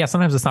 So yeah,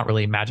 sometimes it's not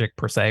really magic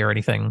per se or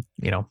anything,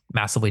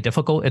 massively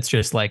difficult. It's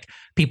just like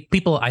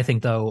people, I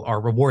think, though, are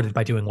rewarded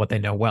by doing what they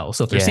know well.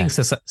 So if they're seeing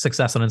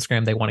success on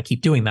Instagram, they want to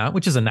keep doing that,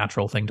 which is a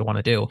natural thing to want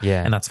to do.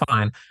 Yeah. And that's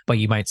fine. But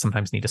you might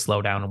sometimes need to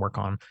slow down and work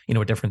on,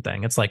 a different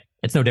thing. It's like,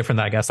 it's no different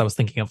than, I guess I was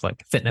thinking of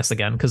like fitness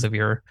again because of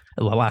your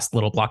last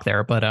little block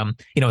there. But,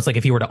 it's like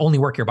if you were to only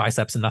work your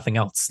biceps and nothing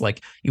else,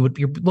 like you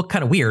look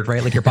kind of weird,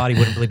 right? Like your body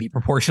wouldn't really be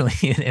proportionally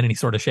in any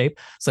sort of shape.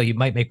 So you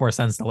might make more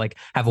sense to like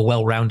have a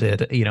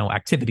well-rounded,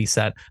 activity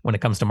set when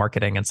it comes to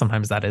marketing. And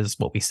sometimes that is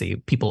what we see,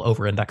 people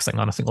over-indexing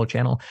on a single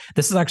channel.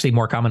 This is actually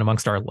more common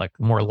amongst our like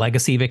more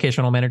legacy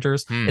vacational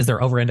managers is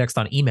they're over-indexed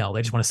on email.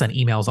 They just want to send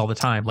emails all the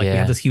time. Like we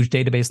have this huge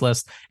database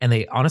list, and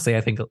they honestly,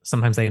 I think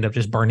sometimes they end up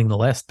just burning the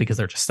list because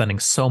they're just sending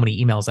so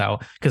many emails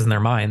out, because in their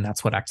mind,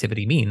 that's what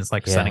activity means.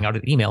 Like sending out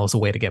an email is a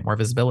way to get more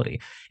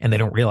visibility. And they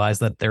don't realize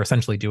that they're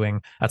essentially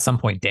doing at some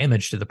point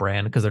damage to the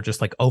brand because they're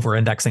just like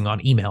over-indexing on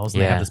emails,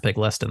 and they have this big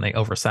list and they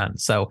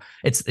oversend. So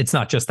it's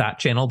not just that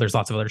channel. There's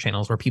lots of other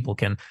channels where people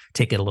can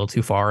take it a little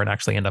too far and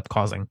actually end up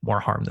causing more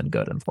harm than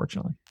good,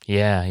 unfortunately.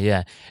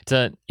 Yeah. It's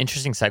an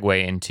interesting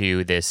segue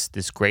into this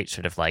great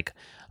sort of like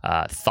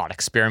thought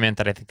experiment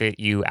that I think that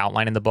you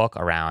outline in the book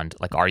around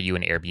like, are you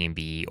an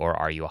Airbnb or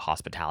are you a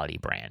hospitality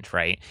brand,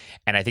 right?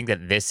 And I think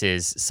that this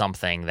is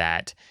something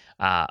that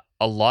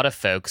a lot of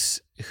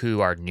folks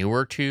who are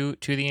newer to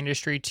the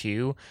industry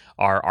too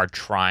are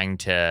trying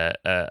to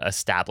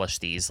establish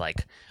these,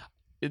 like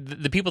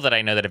the people that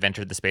I know that have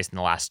entered the space in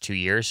the last 2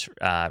 years,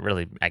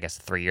 really, I guess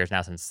 3 years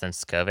now since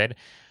COVID.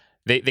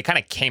 They kind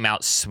of came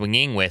out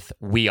swinging with,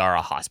 we are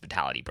a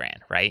hospitality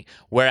brand, right?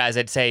 Whereas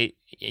I'd say,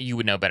 you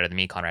would know better than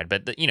me, Conrad,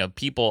 but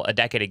people a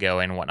decade ago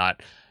and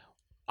whatnot,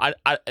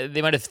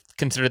 they might have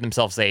considered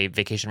themselves a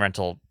vacation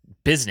rental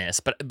business,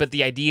 but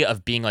the idea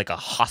of being like a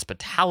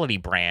hospitality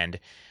brand,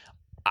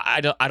 I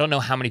don't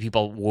know how many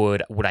people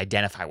would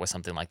identify with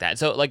something like that.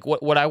 So like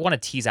what I want to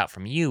tease out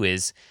from you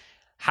is,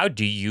 how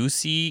do you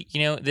see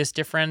this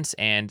difference?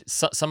 And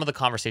some of the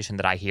conversation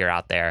that I hear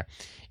out there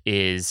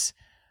is,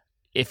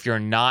 if you're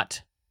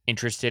not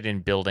interested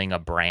in building a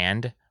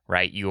brand,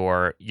 right,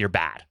 you're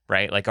bad,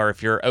 right? Like, or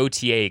if you're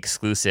OTA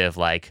exclusive,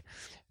 like,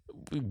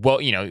 well,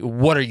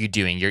 what are you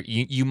doing?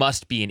 You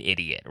must be an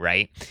idiot,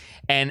 right?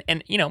 And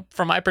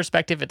from my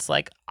perspective, it's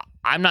like,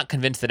 I'm not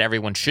convinced that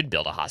everyone should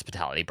build a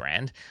hospitality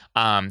brand.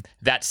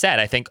 That said,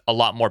 I think a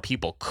lot more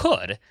people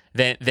could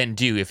than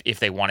do if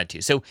they wanted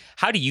to. So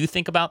how do you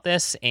think about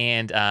this?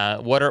 And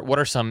what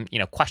are some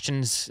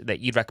questions that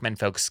you'd recommend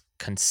folks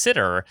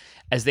consider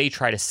as they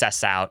try to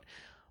suss out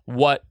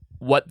what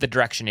the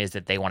direction is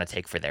that they want to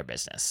take for their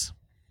business?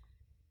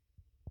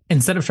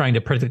 Instead of trying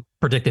to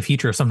predict the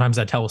future, sometimes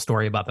I tell a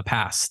story about the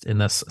past in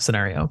this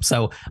scenario.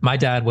 So my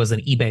dad was an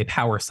eBay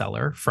power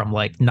seller from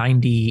like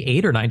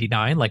 98 or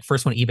 99, like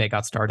first when eBay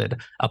got started,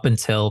 up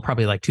until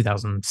probably like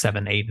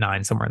 2007, 8,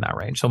 9, somewhere in that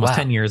range. So almost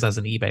 10 years as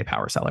an eBay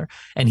power seller.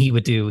 And he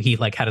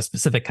like had a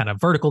specific kind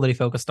of vertical that he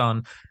focused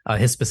on.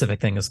 His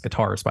specific thing is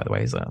guitars, by the way.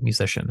 He's a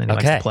musician and he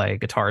likes to play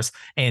guitars,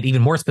 and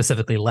even more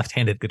specifically,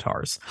 left-handed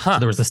guitars. So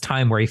there was this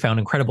time where he found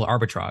incredible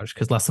arbitrage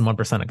because less than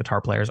 1% of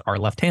guitar players are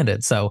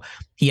left-handed. So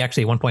he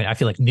actually at one point, I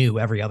feel like, knew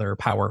every other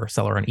power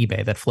seller on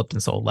eBay that flipped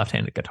and sold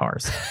left-handed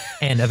guitars.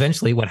 And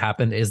eventually what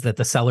happened is that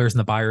the sellers and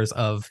the buyers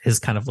of his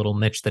kind of little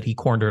niche that he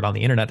cornered on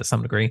the internet to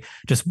some degree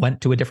just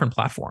went to a different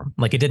platform.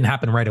 Like, it didn't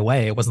happen right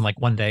away. It wasn't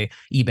like one day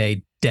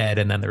eBay dead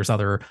and then there's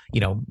other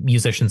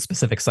musician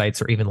specific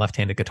sites or even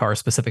left-handed guitar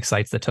specific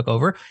sites that took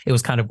over. It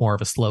was kind of more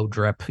of a slow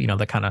drip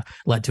that kind of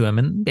led to him,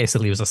 and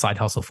basically it was a side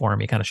hustle for him.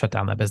 He kind of shut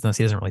down that business.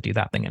 He doesn't really do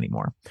that thing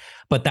anymore.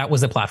 But that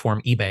was a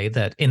platform, eBay,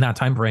 that in that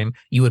time frame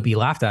you would be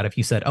laughed at if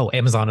you said, oh,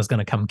 Amazon is going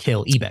to come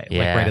kill eBay. eBay.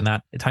 Like right in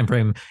that time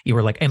frame, you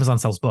were like, Amazon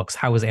sells books.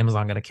 How is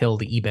Amazon going to kill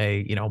the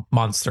eBay,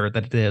 monster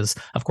that it is?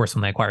 Of course,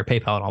 when they acquired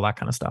PayPal and all that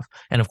kind of stuff.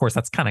 And of course,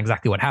 that's kind of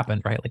exactly what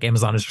happened, right? Like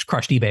Amazon has just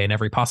crushed eBay in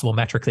every possible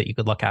metric that you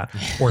could look at: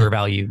 order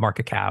value,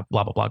 market cap,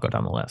 blah, blah, blah, go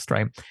down the list,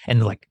 right?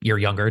 And like, you're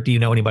younger. Do you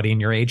know anybody in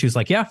your age who's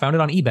like, yeah, found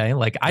it on eBay?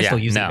 Like I still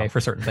use eBay for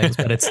certain things,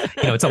 but it's,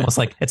 it's almost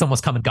like, it's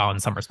almost come and gone in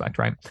some respect,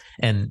 right?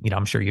 And,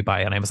 I'm sure you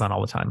buy on Amazon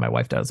all the time. My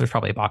wife does. There's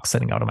probably a box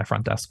sitting out on my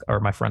front desk or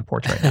my front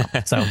porch right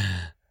now. So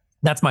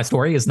that's my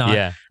story, is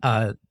not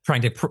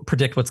trying to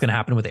predict what's going to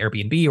happen with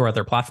Airbnb or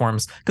other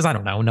platforms, because I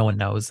don't know. No one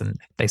knows. And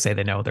they say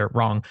they know, they're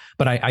wrong.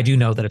 But I do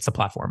know that it's a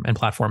platform, and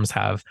platforms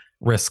have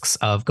risks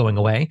of going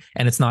away.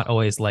 And it's not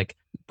always like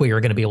we are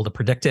going to be able to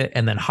predict it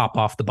and then hop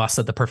off the bus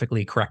at the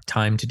perfectly correct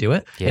time to do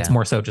it. Yeah. It's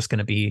more so just going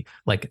to be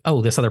like,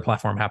 oh, this other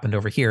platform happened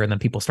over here, and then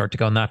people start to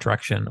go in that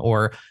direction.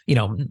 Or,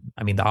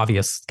 the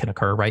obvious can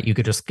occur, right? You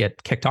could just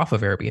get kicked off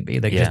of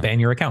Airbnb. They can just ban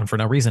your account for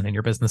no reason, and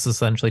your business is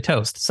essentially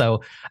toast.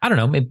 So I don't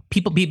know.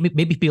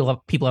 Maybe people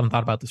haven't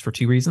thought about this for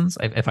two reasons.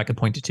 If I could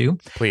point to two,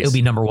 it would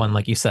be number one,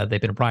 like you said,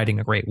 they've been riding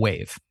a great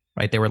wave.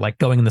 Right. They were like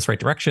going in this right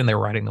direction. They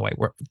were riding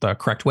the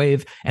correct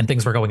wave, and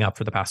things were going up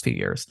for the past few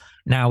years.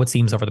 Now it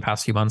seems over the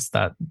past few months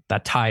that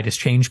tide has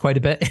changed quite a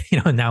bit.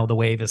 And now the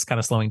wave is kind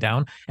of slowing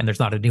down, and there's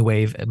not a new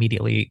wave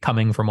immediately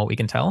coming from what we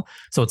can tell.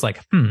 So it's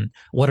like,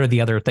 what are the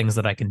other things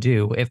that I can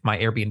do if my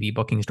Airbnb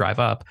bookings dry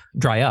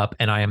up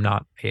and I am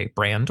not a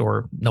brand,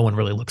 or no one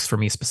really looks for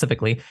me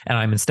specifically, and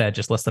I'm instead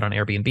just listed on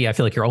Airbnb? I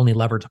feel like your only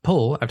lever to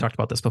pull, I've talked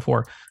about this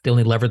before, the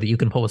only lever that you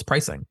can pull is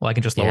pricing. Well, I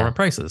can just lower my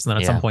prices, and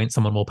then at some point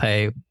someone will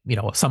pay,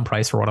 some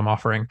price for what I'm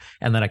offering,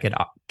 and then I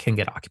can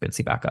get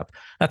occupancy back up.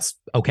 That's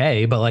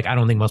okay, but like, I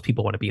don't think most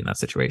people want to be in that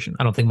situation.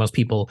 I don't think most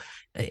people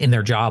in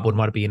their job would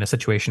want to be in a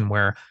situation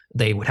where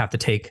they would have to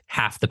take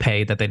half the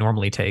pay that they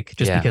normally take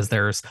just because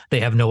they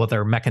have no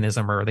other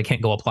mechanism, or they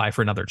can't go apply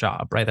for another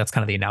job, right? That's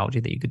kind of the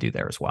analogy that you could do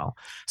there as well.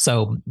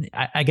 So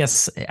I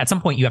guess at some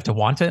point you have to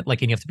want it,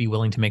 like, and you have to be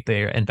willing to make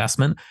the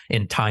investment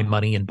in time,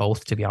 money, and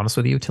both, to be honest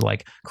with you, to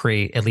like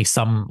create at least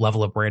some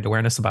level of brand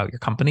awareness about your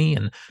company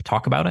and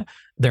talk about it.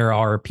 There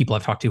are people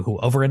I've talked to who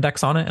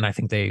over-index on it, and I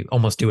think they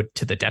almost do it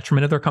to the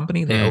detriment of their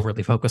company. They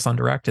overly focus on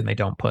direct, and they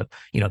don't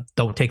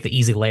don't take the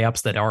easy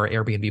layups that are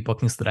Airbnb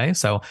bookings today.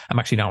 So I'm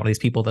actually not one of these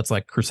people that's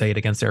like crusade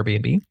against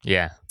Airbnb.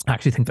 Yeah. I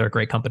actually think they're a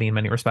great company in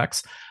many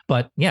respects,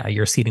 but yeah,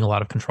 you're ceding a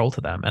lot of control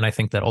to them. And I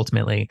think that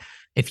ultimately,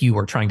 if you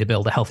were trying to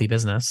build a healthy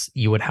business,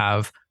 you would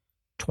have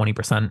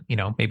 20%,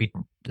 maybe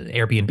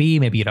Airbnb,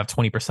 maybe you'd have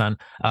 20%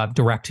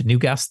 direct new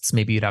guests,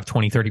 maybe you'd have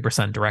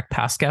 20-30% direct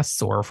past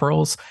guests or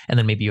referrals, and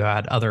then maybe you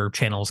had other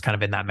channels kind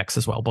of in that mix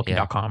as well: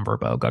 booking.com,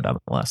 Vrbo, go down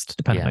the list,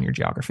 depending on your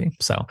geography.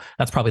 So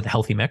that's probably the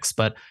healthy mix,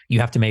 but you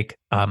have to make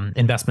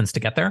investments to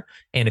get there.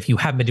 And if you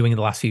haven't been doing it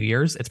the last few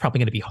years, it's probably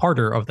going to be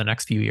harder over the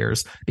next few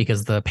years,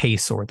 because the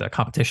pace or the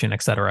competition,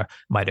 et cetera,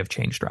 might have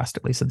changed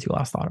drastically since you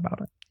last thought about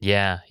it.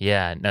 Yeah.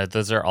 No,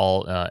 those are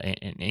all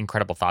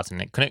incredible thoughts,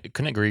 and I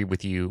couldn't agree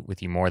with you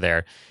more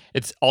there.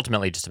 It's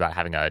ultimately just about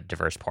having a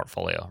diverse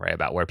portfolio, right?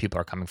 About where people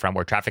are coming from,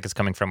 where traffic is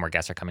coming from, where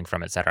guests are coming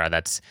from, et cetera.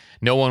 That's,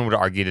 no one would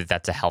argue that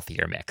that's a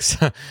healthier mix.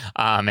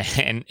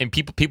 And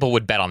people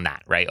would bet on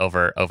that, right?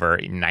 Over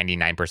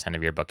 99%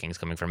 of your bookings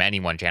coming from any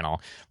one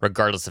channel,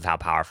 regardless of how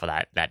powerful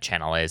that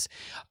channel is.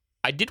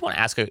 I did want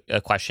to ask a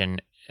question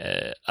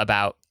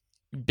about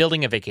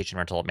building a vacation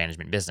rental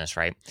management business,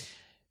 right?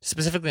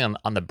 Specifically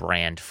on the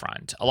brand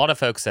front. A lot of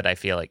folks that I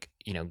feel like,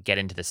 get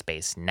into the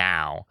space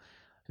now,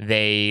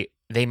 they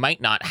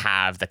might not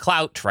have the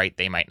clout, right?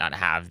 They might not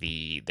have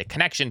the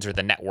connections or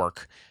the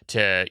network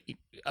to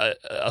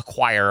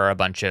acquire a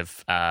bunch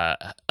of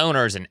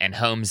owners and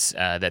homes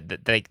that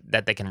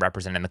they can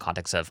represent in the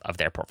context of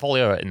their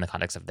portfolio, in the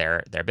context of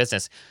their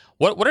business.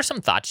 What are some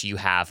thoughts you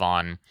have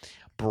on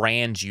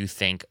brands you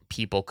think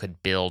people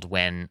could build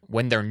when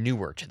they're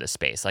newer to the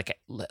space? Like,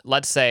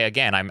 let's say,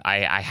 again,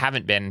 I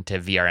haven't been to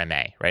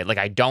VRMA, right? Like,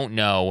 I don't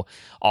know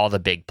all the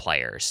big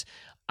players.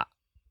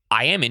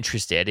 I am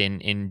interested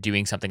in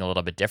doing something a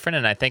little bit different,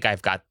 and I think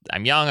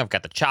I'm young, I've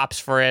got the chops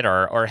for it,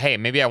 or hey,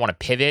 maybe I want to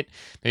pivot.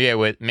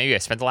 Maybe I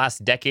spent the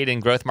last decade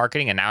in growth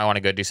marketing, and now I want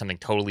to go do something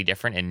totally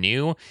different and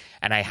new,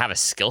 and I have a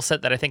skill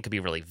set that I think could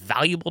be really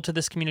valuable to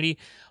this community,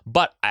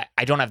 but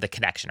I don't have the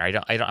connection, or I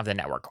don't have the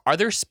network. Are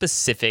there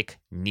specific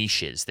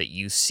niches that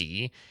you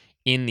see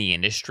in the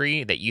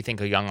industry that you think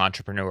a young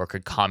entrepreneur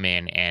could come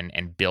in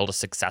and build a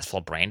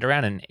successful brand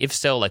around? And if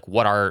so, like,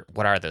 what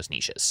are those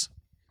niches?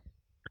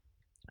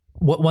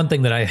 One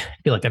thing that I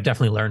feel like I've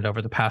definitely learned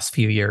over the past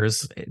few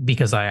years,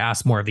 because I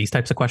ask more of these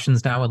types of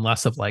questions now and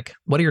less of like,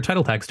 what are your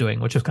title tags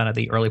doing, which is kind of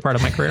the early part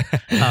of my career,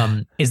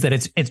 is that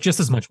it's just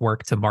as much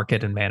work to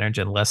market and manage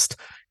and list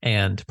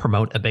and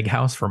promote a big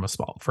house from a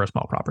small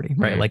property,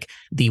 right? Mm. Like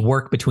the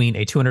work between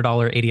a $200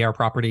 ADR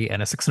property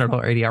and a $600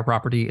 ADR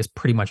property is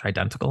pretty much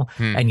identical.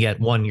 Hmm. And yet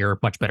one, you're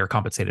much better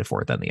compensated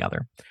for it than the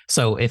other.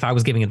 So if I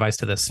was giving advice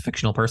to this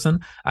fictional person,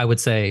 I would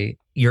say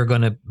your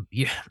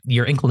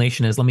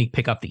inclination is, let me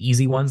pick up the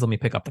easy ones. Let me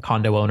pick up the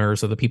condo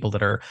owners or the people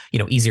that are,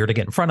 easier to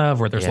get in front of,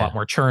 where there's a lot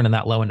more churn in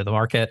that low end of the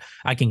market.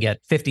 I can get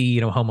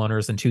 50,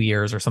 homeowners in 2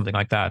 years or something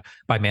like that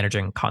by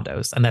managing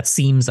condos. And that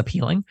seems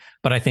appealing,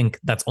 but I think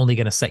that's only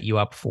going to set you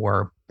up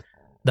for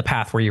the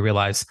path where you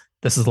realize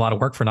this is a lot of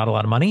work for not a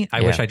lot of money.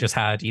 I wish I just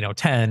had,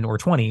 10 or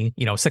 20,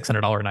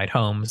 $600 a night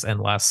homes and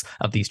less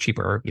of these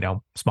cheaper,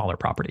 smaller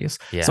properties.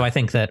 Yeah. So I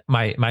think that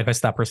my advice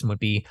to that person would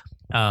be,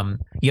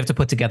 you have to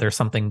put together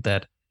something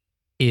that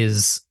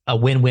is a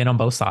win-win on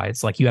both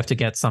sides. Like you have to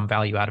get some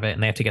value out of it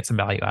and they have to get some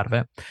value out of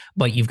it,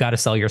 but you've got to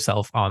sell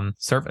yourself on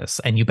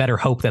service, and you better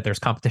hope that there's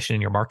competition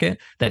in your market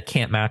that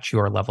can't match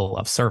your level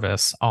of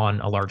service on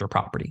a larger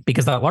property,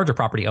 because that larger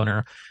property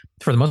owner,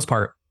 for the most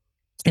part,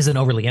 isn't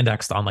overly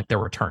indexed on like their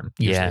return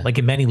usually. Like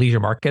in many leisure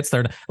markets,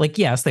 they're like,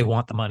 yes, they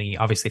want the money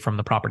obviously from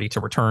the property to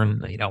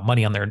return,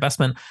 money on their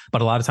investment,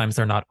 but a lot of times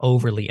they're not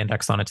overly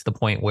indexed on it to the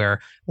point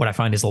where what I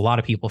find is a lot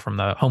of people from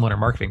the homeowner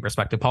marketing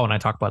perspective, Paul and I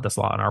talk about this a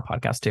lot on our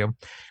podcast too.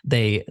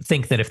 They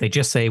think that if they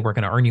just say we're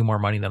going to earn you more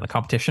money than the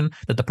competition,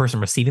 that the person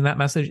receiving that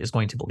message is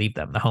going to believe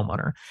them, the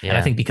homeowner. And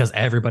I think because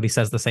everybody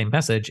says the same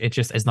message, it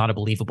just is not a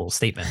believable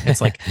statement.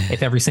 It's like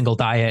if every single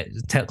diet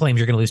claims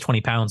you're going to lose 20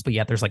 pounds, but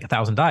yet there's like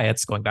 1,000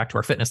 diets, going back to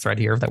our fitness thread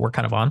here that we're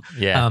kind of on.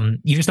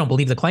 You just don't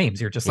believe the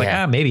claims. You're just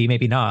like,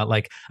 maybe not.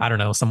 Like, I don't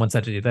know. Someone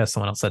said to do this.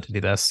 Someone else said to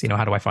do this.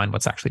 How do I find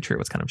what's actually true?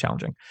 It's kind of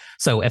challenging.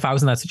 So if I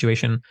was in that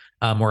situation,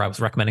 or I was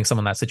recommending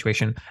someone in that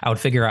situation, I would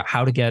figure out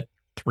how to get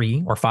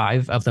 3 or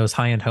 5 of those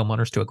high-end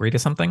homeowners to agree to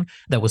something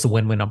that was a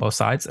win-win on both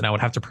sides. And I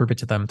would have to prove it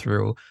to them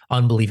through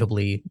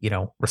unbelievably,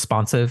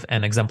 responsive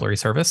and exemplary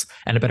service.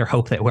 And I better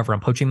hope that whoever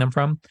I'm poaching them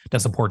from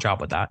does a poor job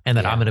with that. And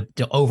that I'm going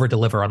to over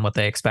deliver on what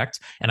they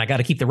expect. And I got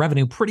to keep the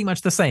revenue pretty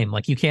much the same.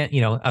 Like you can't,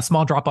 a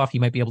small drop off you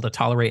might be able to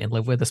tolerate and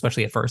live with,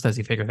 especially at first, as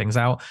you figure things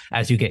out,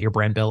 as you get your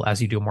brand built,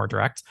 as you do more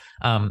direct.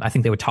 I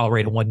think they would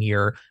tolerate a 1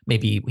 year,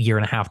 maybe year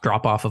and a half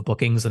drop off of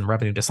bookings and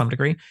revenue to some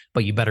degree,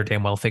 but you better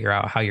damn well figure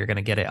out how you're going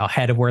to get it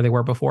ahead of where they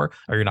were before,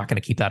 or you're not going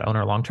to keep that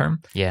owner long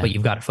term. But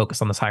you've got to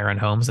focus on this higher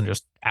end homes and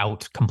just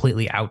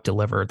completely out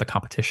deliver the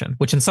competition,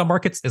 which in some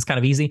markets is kind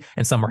of easy,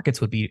 and some markets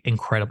would be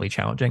incredibly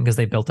challenging because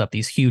they built up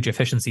these huge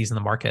efficiencies in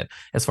the market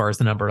as far as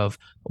the number of.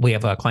 We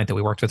have a client that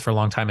we worked with for a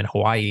long time in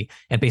Hawaii,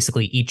 and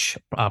basically each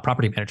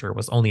property manager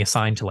was only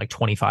assigned to like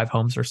 25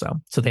 homes or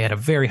so. So they had a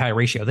very high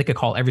ratio. They could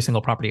call every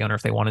single property owner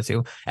if they wanted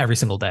to every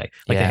single day.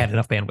 Like they had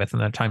enough bandwidth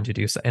and the time to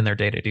do so in their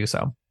day to do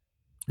so.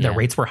 Their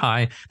rates were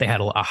high. They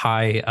had a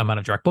high amount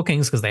of direct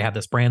bookings because they had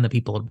this brand that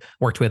people had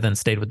worked with and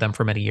stayed with them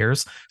for many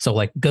years. So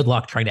like, good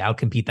luck trying to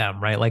outcompete them,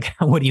 right? Like,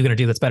 what are you going to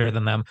do that's better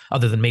than them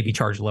other than maybe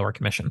charge lower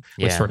commission,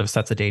 which sort of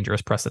sets a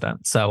dangerous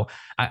precedent. So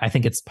I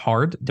think it's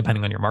hard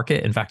depending on your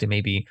market. In fact, it may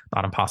be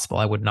not impossible.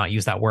 I would not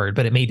use that word,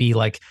 but it may be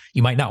like,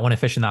 you might not want to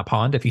fish in that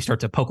pond if you start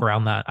to poke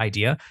around that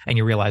idea and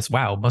you realize,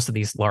 wow, most of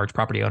these large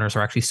property owners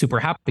are actually super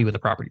happy with the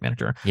property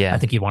manager. I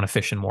think you'd want to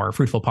fish in more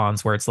fruitful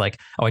ponds where it's like,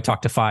 oh, I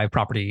talked to 5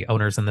 property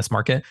owners in this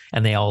market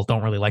and they all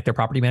don't really like their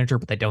property manager,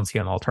 but they don't see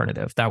an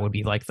alternative. That would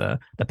be like the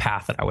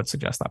path that I would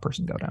suggest that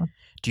person go down.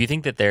 Do you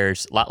think that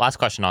there's last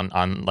question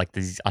on like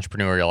these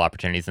entrepreneurial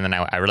opportunities, and then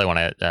I really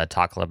want to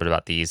talk a little bit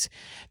about these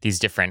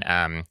different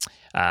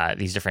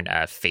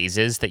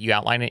phases that you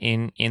outline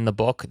in the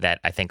book that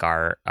I think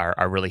are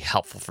really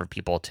helpful for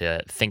people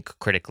to think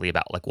critically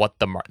about, like what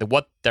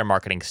their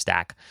marketing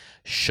stack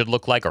should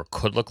look like or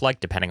could look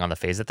like depending on the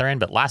phase that they're in.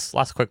 But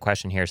last quick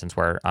question here, since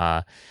we're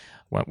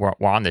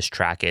on this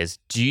track, is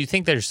do you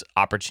think there's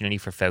opportunity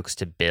for folks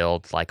to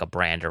build like a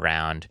brand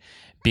around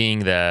being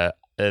the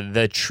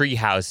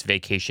treehouse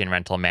vacation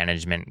rental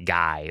management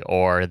guy,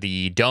 or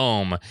the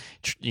dome,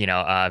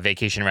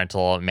 vacation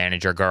rental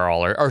manager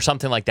girl, or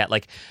something like that?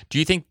 Like, do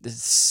you think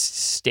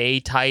stay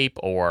type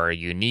or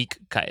unique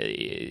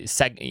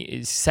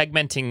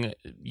segmenting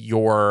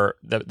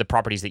the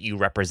properties that you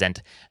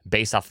represent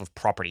based off of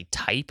property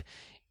type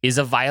is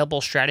a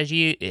viable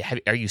strategy?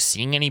 Are you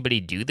seeing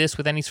anybody do this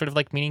with any sort of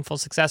like meaningful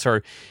success,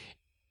 or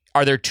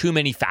are there too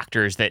many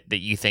factors that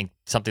you think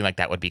something like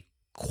that would be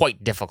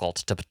quite difficult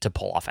to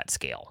pull off at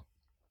scale?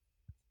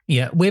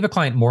 Yeah, we have a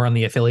client more on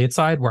the affiliate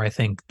side where I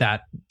think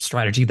that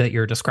strategy that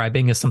you're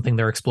describing is something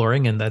they're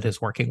exploring and that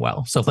is working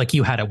well. So if like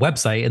you had a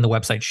website and the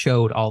website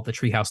showed all the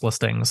treehouse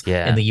listings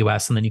in the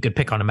US, and then you could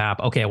pick on a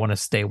map, okay, I want to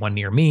stay one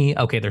near me.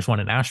 Okay, there's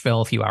one in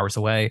Asheville a few hours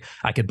away.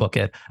 I could book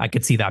it. I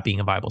could see that being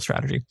a viable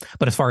strategy.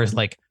 But as far as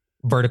like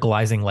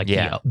verticalizing like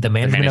the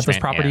management of those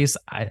properties,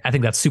 I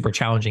think that's super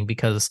challenging,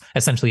 because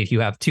essentially if you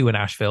have 2 in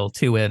Asheville,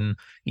 2 in,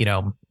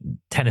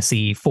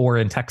 Tennessee, 4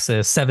 in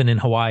Texas, 7 in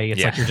Hawaii,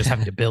 it's like you're just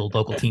having to build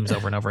local teams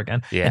over and over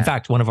again. In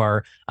fact, one of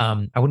our,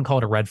 I wouldn't call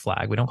it a red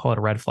flag. We don't call it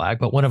a red flag,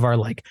 but one of our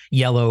like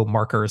yellow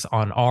markers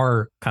on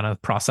our kind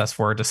of process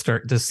for just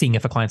seeing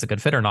if a client's a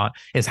good fit or not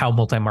is how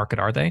multi-market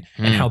are they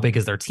and how big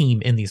is their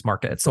team in these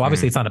markets. So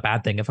obviously it's not a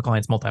bad thing if a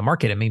client's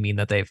multi-market. It may mean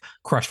that they've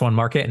crushed one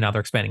market and now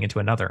they're expanding into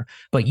another.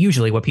 But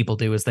usually what people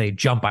do is they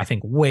jump, I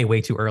think,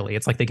 way too early.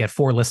 It's like they get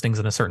 4 listings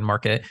in a certain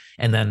market,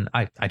 and then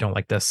I don't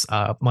like this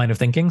line of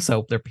thinking.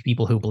 So there are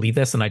people who believe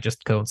this, and I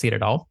just don't see it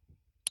at all.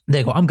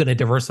 They go, I'm going to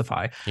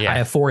diversify. I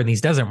have 4 in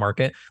these desert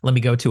market. Let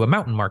me go to a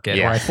mountain market.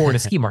 Or I have 4 in a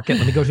ski market.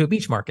 Let me go to a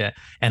beach market.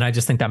 And I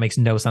just think that makes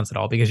no sense at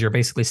all, because you're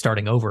basically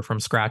starting over from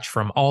scratch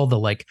from all the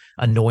like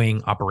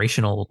annoying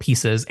operational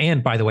pieces.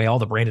 And by the way, all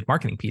the branded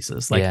marketing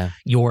pieces, like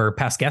your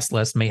past guest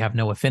list may have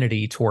no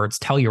affinity towards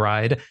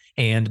Telluride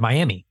and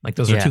Miami. Like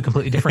those are 2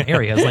 completely different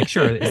areas. Like,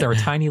 sure, is there a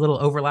tiny little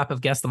overlap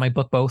of guests that might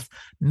book both?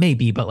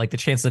 Maybe, but like the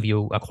chances of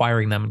you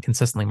acquiring them and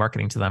consistently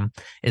marketing to them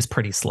is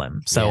pretty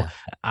slim. So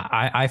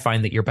I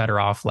find that you're better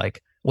off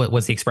like, what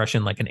was the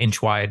expression, like an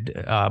inch wide,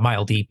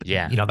 mile deep,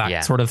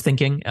 that sort of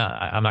thinking.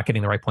 I'm not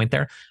getting the right point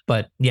there,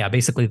 but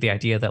basically the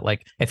idea that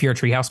like, if you're a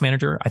treehouse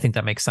manager, I think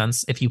that makes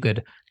sense. If you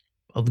could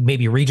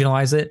maybe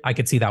regionalize it, I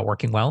could see that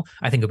working well.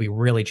 I think it'd be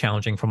really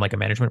challenging from like a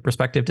management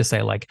perspective to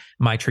say like,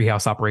 my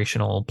treehouse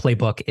operational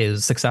playbook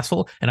is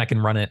successful and I can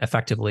run it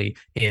effectively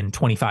in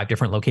 25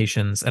 different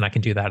locations, and I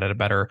can do that at a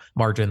better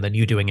margin than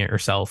you doing it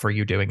yourself or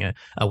you doing it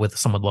with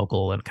someone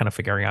local and kind of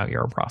figuring out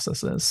your own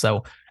processes.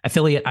 So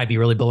affiliate, I'd be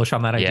really bullish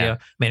on that idea.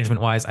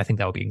 Management wise, I think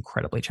that would be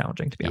incredibly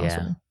challenging, to be honest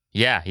with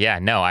you.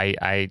 No,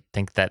 I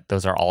think that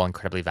those are all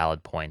incredibly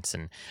valid points.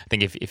 And I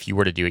think if you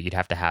were to do it, you'd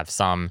have to have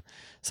some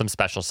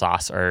special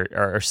sauce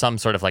or some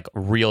sort of like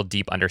real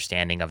deep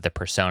understanding of the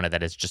persona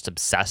that is just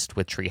obsessed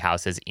with tree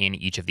houses in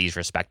each of these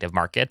respective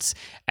markets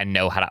and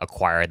know how to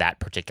acquire that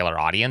particular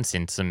audience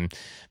in some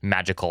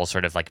magical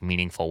sort of like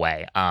meaningful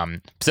way.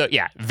 So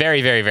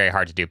very, very, very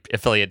hard to do.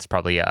 Affiliate's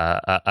probably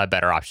a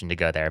better option to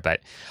go there.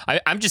 But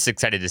I'm just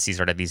excited to see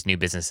sort of these new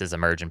businesses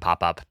emerge and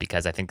pop up,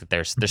 because I think that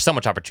there's so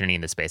much opportunity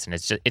in this space, and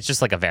it's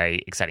just like a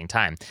very exciting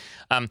time.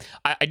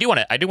 I do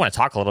want to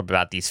talk a little bit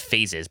about these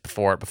phases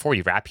before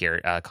we wrap here,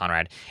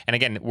 Conrad. And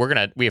again,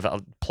 we have a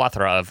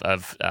plethora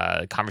of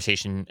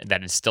conversation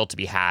that is still to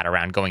be had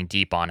around going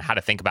deep on how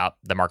to think about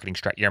the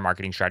your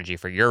marketing strategy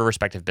for your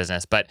respective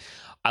business. But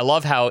I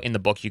love how in the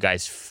book you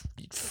guys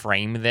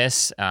frame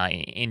this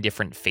in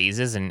different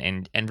phases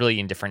and really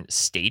in different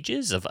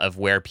stages of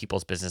where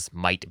people's business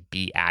might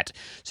be at.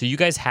 So you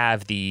guys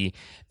have the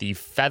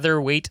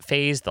featherweight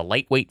phase, the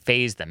lightweight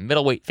phase, the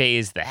middleweight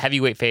phase, the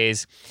heavyweight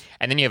phase,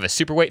 and then you have a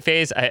superweight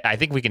phase. I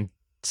think we can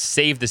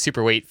save the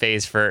superweight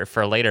phase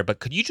for later, but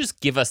could you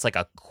just give us like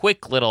a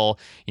quick little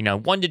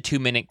 1 to 2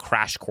 minute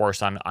crash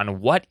course on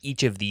what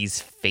each of these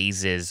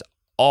phases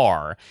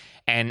are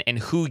and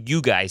who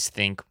you guys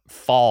think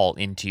fall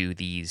into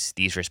these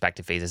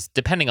respective phases,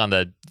 depending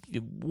on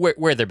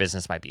where their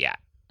business might be at?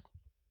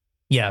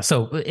 Yeah,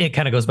 so it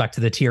kind of goes back to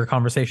the tier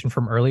conversation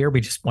from earlier. We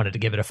just wanted to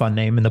give it a fun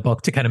name in the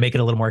book to kind of make it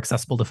a little more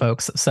accessible to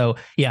folks. So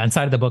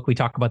inside of the book, we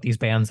talk about these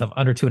bands of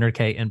under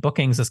 200K in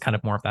bookings as kind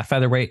of more of that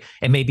featherweight.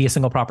 It may be a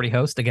single property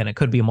host. Again, it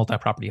could be a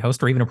multi-property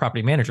host or even a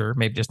property manager,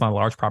 maybe just not a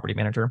large property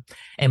manager.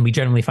 And we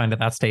generally find at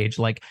that stage,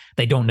 like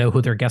they don't know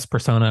who their guest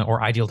persona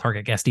or ideal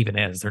target guest even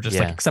is. They're just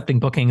like accepting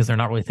bookings. They're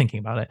not really thinking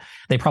about it.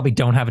 They probably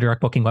don't have a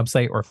direct booking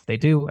website, or if they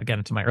do,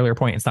 again, to my earlier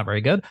point, it's not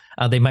very good.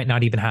 They might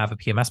not even have a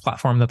PMS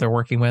platform that they're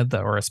working with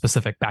or a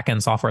specific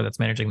backend software that's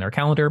managing their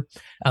calendar.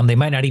 They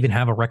might not even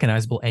have a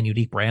recognizable and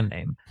unique brand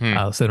name.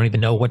 So they don't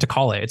even know what to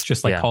call it. It's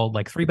just like called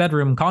like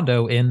 3-bedroom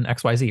condo in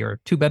XYZ or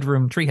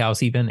 2-bedroom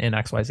treehouse even in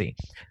XYZ.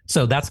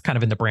 So that's kind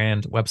of in the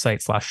brand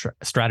website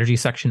 / strategy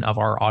section of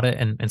our audit.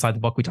 And inside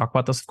the book, we talk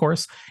about this, of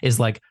course, is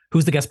like,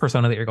 who's the guest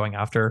persona that you're going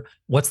after?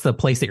 What's the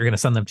place that you're going to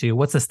send them to?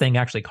 What's this thing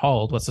actually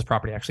called? What's this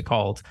property actually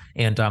called?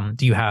 And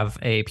do you have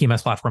a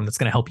PMS platform that's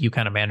going to help you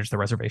kind of manage the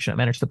reservation and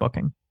manage the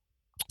booking?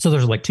 So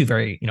there's like 2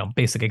 very,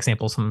 basic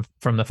examples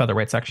from the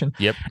featherweight section.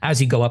 Yep. As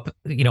you go up,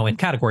 in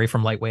category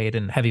from lightweight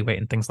and heavyweight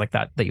and things like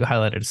that you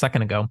highlighted a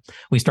second ago,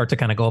 we start to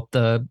kind of go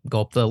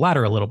up the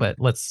ladder a little bit.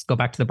 Let's go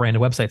back to the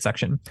branded website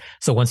section.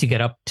 So once you get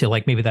up to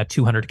like maybe that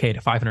 200K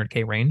to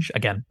 500K range,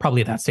 again,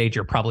 probably at that stage,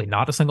 you're probably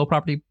not a single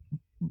property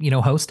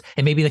host.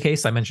 It may be the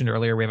case. I mentioned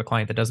earlier, we have a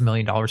client that does $1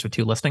 million with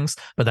 2 listings,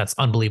 but that's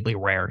unbelievably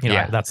rare.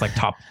 That's like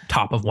top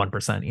of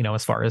 1%,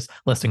 as far as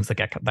listings that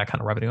get that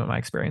kind of revenue in my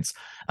experience.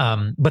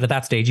 But at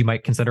that stage, you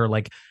might consider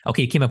like,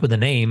 okay, you came up with a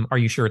name. Are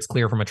you sure it's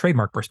clear from a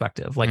trademark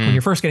perspective? Like when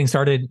you're first getting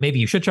started, maybe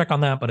you should check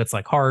on that, but it's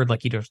like hard,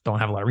 like you just don't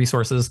have a lot of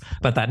resources.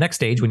 But that next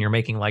stage, when you're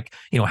making like,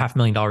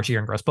 $500,000 a year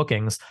in gross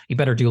bookings, you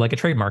better do like a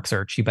trademark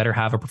search. You better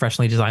have a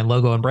professionally designed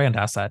logo and brand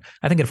asset.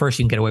 I think at first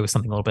you can get away with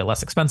something a little bit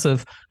less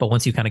expensive, but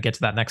once you kind of get to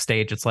that next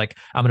stage, stage, it's like,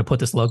 I'm going to put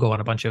this logo on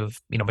a bunch of,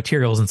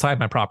 materials inside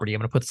my property. I'm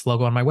going to put this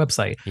logo on my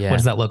website. Yeah. What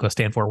does that logo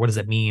stand for? What does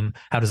it mean?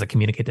 How does it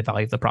communicate the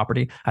value of the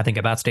property? I think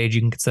at that stage,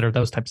 you can consider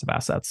those types of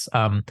assets.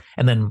 And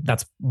then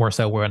that's more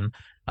so when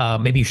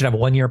maybe you should have a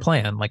 1-year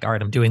plan. Like, all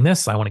right, I'm doing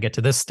this. I want to get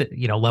to this,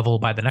 level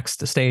by the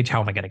next stage.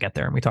 How am I going to get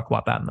there? And we talk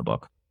about that in the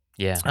book.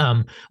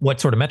 Yeah. What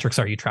sort of metrics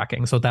are you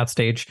tracking? So at that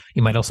stage,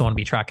 you might also want to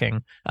be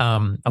tracking,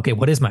 okay,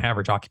 what is my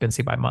average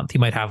occupancy by month? You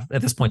might have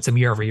at this point some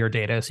year-over-year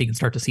data, so you can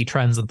start to see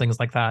trends and things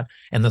like that.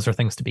 And those are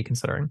things to be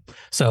considering.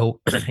 So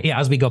yeah,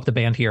 as we go up the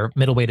band here,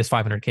 middleweight is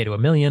 500K to $1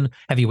 million,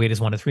 heavyweight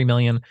is 1 to 3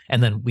 million.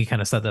 And then we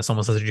kind of said this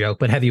almost as a joke,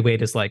 but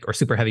heavyweight is or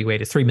super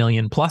heavyweight is 3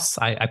 million plus.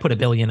 I put $1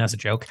 billion as a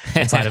joke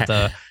inside of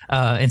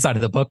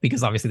the book,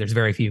 because obviously there's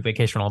very few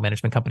vacation rental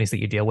management companies that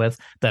you deal with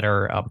that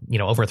are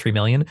over 3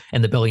 million,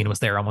 and the $1 billion was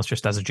there almost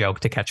just as a joke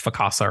to catch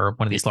Vacasa or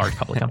one of these large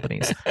public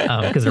companies,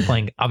 because they're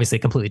playing obviously a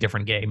completely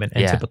different game, and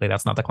typically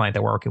that's not the client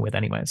that we're working with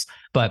anyways.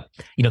 But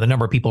the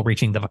number of people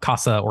reaching the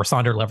Vacasa or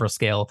Sonder level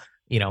scale,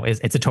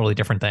 it's a totally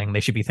different thing. They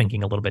should be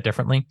thinking a little bit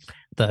differently.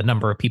 The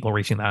number of people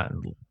reaching that,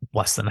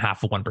 less than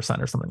half of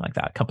 1% or something like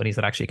that, companies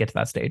that actually get to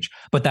that stage.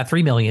 But that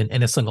 3 million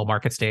in a single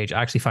market stage,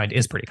 I actually find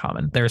is pretty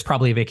common. There's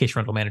probably a vacation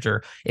rental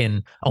manager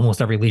in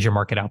almost every leisure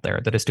market out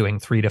there that is doing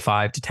 3 to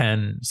 5 to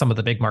 10. Some of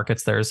the big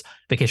markets, there's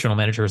vacation rental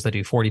managers that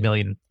do $40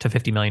 million to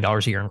 $50 million a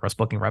year in gross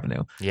booking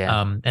revenue.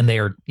 Yeah. And they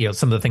are,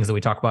 some of the things that we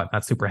talk about in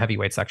that super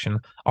heavyweight section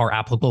are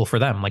applicable for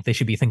them. Like, they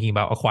should be thinking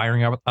about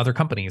acquiring other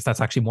companies.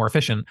 That's actually more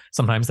efficient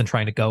sometimes than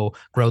trying to go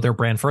grow their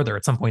brand further.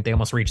 At some point, they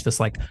almost reach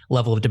this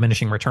level of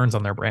diminishing returns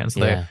on their brand.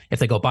 So if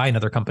they go buy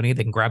another company,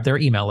 they can grab their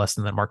email list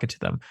and then market to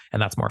them,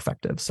 and that's more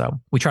effective. So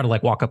we try to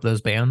walk up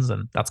those bands,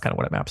 and that's kind of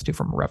what it maps to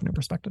from a revenue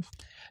perspective.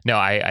 No,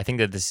 I think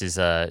that this is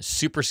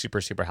super, super,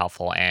 super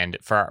helpful. And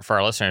for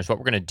our listeners, what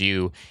we're going to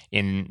do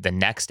in the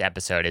next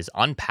episode is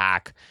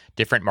unpack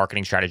different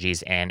marketing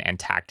strategies and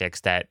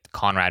tactics that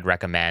Conrad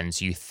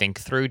recommends you think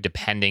through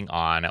depending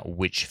on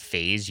which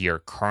phase you're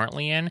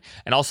currently in,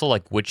 and also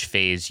which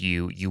phase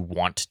you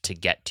want to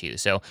get to.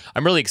 So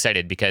I'm really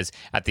excited because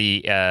at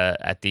the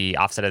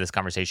offset of this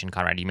conversation,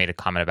 Conrad, you made a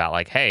comment about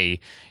hey,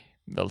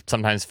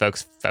 sometimes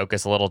folks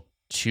focus a little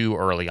too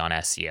early on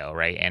SEO,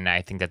 right? And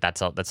I think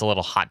that's a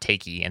little hot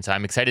takey. And so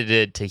I'm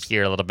excited to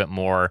hear a little bit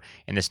more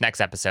in this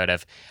next episode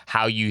of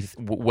how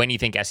when you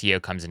think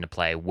SEO comes into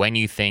play, when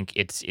you think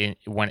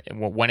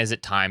when is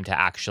it time to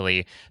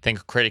actually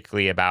think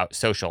critically about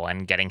social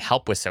and getting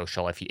help with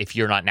social if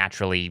you're not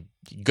naturally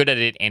good at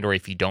it, and or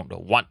if you don't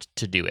want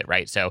to do it,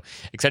 right? So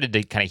excited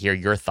to kind of hear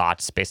your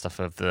thoughts based off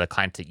of the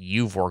clients that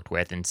you've worked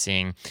with, and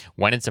seeing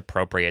when it's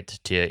appropriate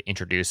to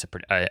introduce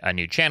a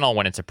new channel,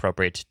 when it's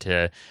appropriate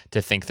to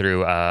think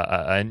through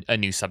a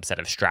new subset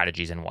of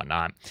strategies and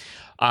whatnot.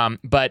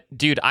 But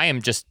dude, I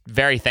am just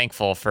very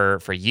thankful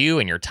for you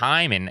and your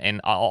time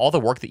and all the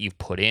work that you've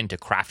put into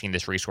crafting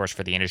this resource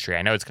for the industry.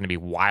 I know it's going to be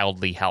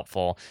wildly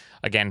helpful.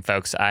 Again,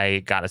 folks, I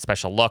got a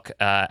special look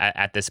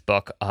at this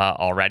book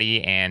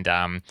already, and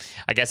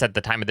I guess at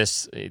the time of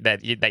this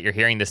that you're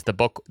hearing this, the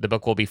book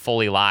will be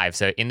fully live.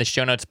 So in the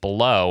show notes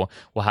below,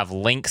 we'll have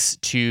links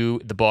to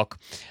the book.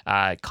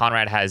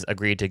 Conrad has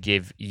agreed to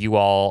give you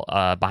all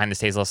behind the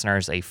stage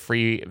listeners a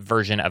free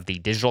version of the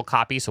digital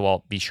copy. So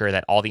we'll be sure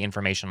that all the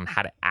information on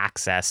how to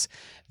access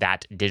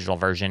that digital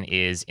version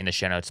is in the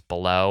show notes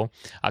below.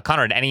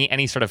 Conrad,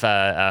 any sort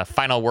of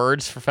final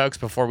words for folks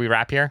before we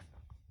wrap here?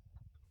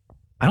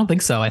 I don't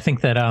think so. I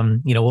think that,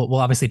 we'll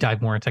obviously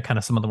dive more into kind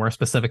of some of the more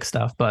specific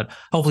stuff, but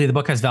hopefully the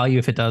book has value.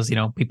 If it does,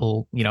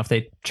 people, if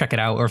they check it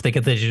out, or if they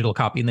get the digital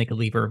copy and they could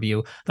leave a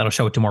review, that'll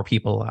show it to more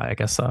people. I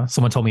guess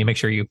someone told me, make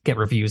sure you get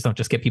reviews. Don't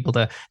just get people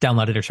to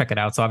download it or check it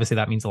out. So obviously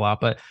that means a lot,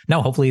 but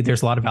no, hopefully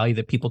there's a lot of value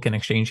that people can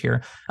exchange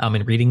here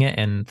in reading it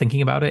and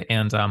thinking about it.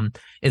 And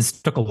it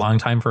took a long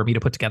time for me to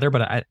put together,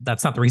 but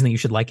that's not the reason that you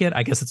should like it.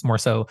 I guess it's more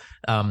so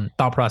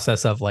thought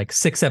process of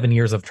 6-7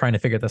 years of trying to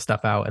figure this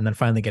stuff out, and then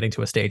finally getting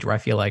to a stage where I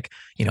feel like,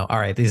 all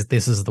right,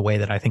 this is the way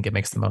that I think it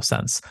makes the most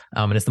sense.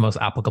 And it's the most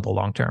applicable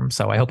long term.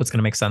 So I hope it's going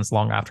to make sense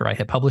long after I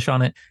hit publish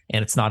on it.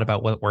 And it's not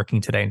about what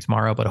working today and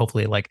tomorrow, but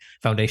hopefully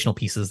foundational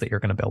pieces that you're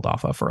going to build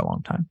off of for a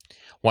long time.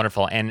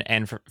 Wonderful.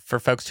 And for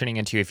folks tuning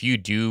into, if you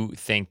do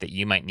think that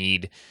you might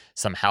need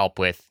some help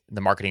with the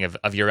marketing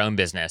of your own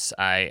business,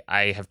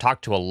 I have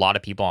talked to a lot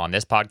of people on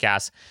this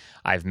podcast.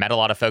 I've met a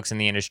lot of folks in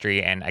the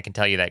industry, and I can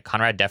tell you that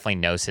Conrad definitely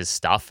knows his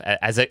stuff.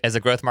 As a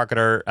growth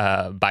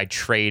marketer by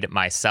trade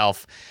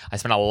myself, I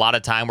spent a lot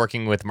of time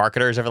working with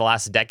marketers over the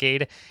last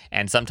decade,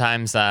 and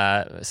sometimes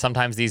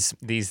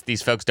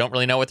these folks don't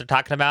really know what they're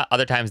talking about.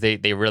 Other times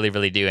they really,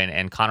 really do,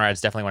 and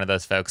Conrad's definitely one of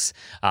those folks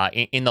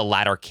in the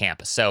latter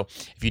camp. So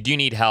if you do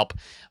need help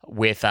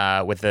with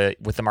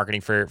the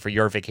marketing for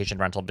your vacation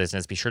rental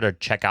business, be sure to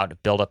check out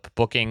BuildUp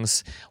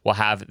Bookings. We'll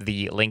have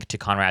the link to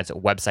Conrad's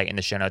website in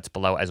the show notes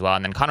below as well.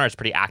 And then Conrad's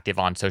pretty active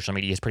on social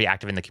media. He's pretty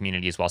active in the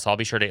community as well. So I'll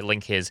be sure to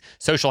link his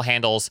social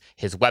handles,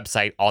 his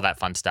website, all that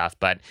fun stuff.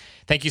 But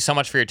thank you so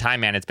much for your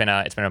time, man. It's been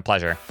a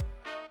pleasure.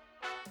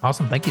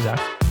 Awesome. Thank you, Zach.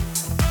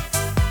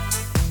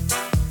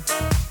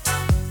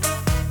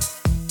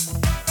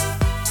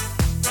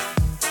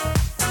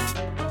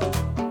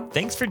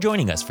 Thanks for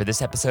joining us for this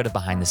episode of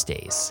Behind the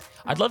Stays.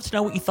 I'd love to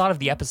know what you thought of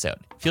the episode.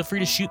 Feel free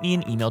to shoot me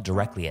an email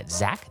directly at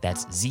Zach,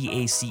 that's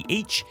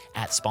Z-A-C-H,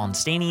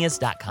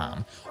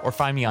 @spontaneous.com, or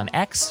find me on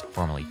X,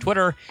 formerly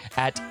Twitter,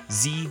 at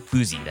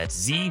ZBoozee, that's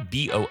Z-B-O-O-Z-E-E,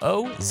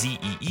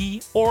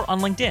 or on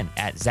LinkedIn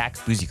at Zach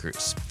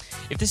Boozycruise.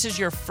 If this is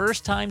your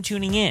first time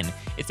tuning in,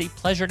 it's a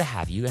pleasure to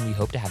have you, and we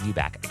hope to have you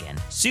back again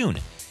soon.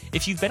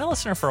 If you've been a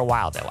listener for a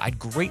while, though, I'd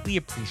greatly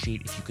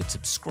appreciate if you could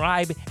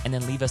subscribe and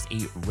then leave us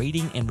a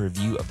rating and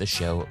review of the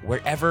show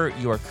wherever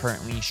you are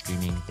currently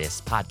streaming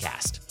this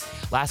podcast.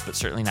 Last but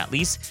certainly not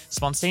least,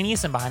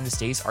 Spontaneous and Behind the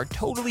Stays are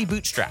totally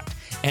bootstrapped,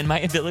 and my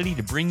ability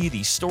to bring you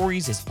these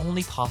stories is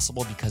only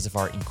possible because of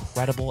our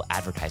incredible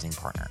advertising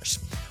partners.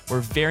 We're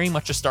very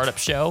much a startup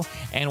show,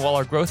 and while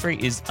our growth rate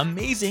is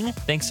amazing,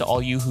 thanks to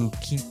all you who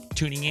keep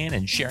tuning in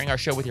and sharing our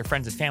show with your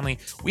friends and family,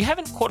 we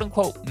haven't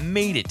quote-unquote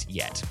made it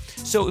yet.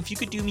 So if you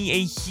could do me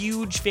a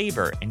huge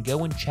favor and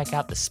go and check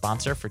out the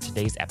sponsor for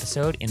today's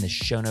episode in the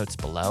show notes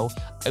below,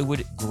 I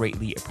would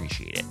greatly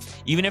appreciate it.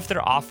 Even if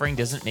their offering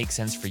doesn't make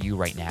sense for you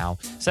right now,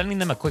 sending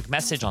them a quick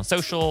message on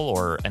social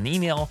or an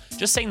email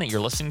just saying that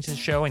you're listening to the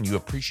show and you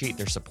appreciate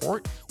their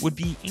support would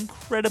be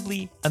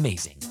incredibly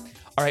amazing.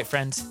 All right,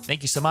 friends,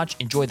 thank you so much.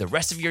 Enjoy the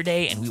rest of your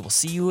day, and we will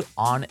see you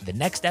on the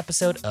next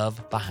episode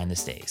of Behind the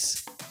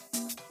Stays.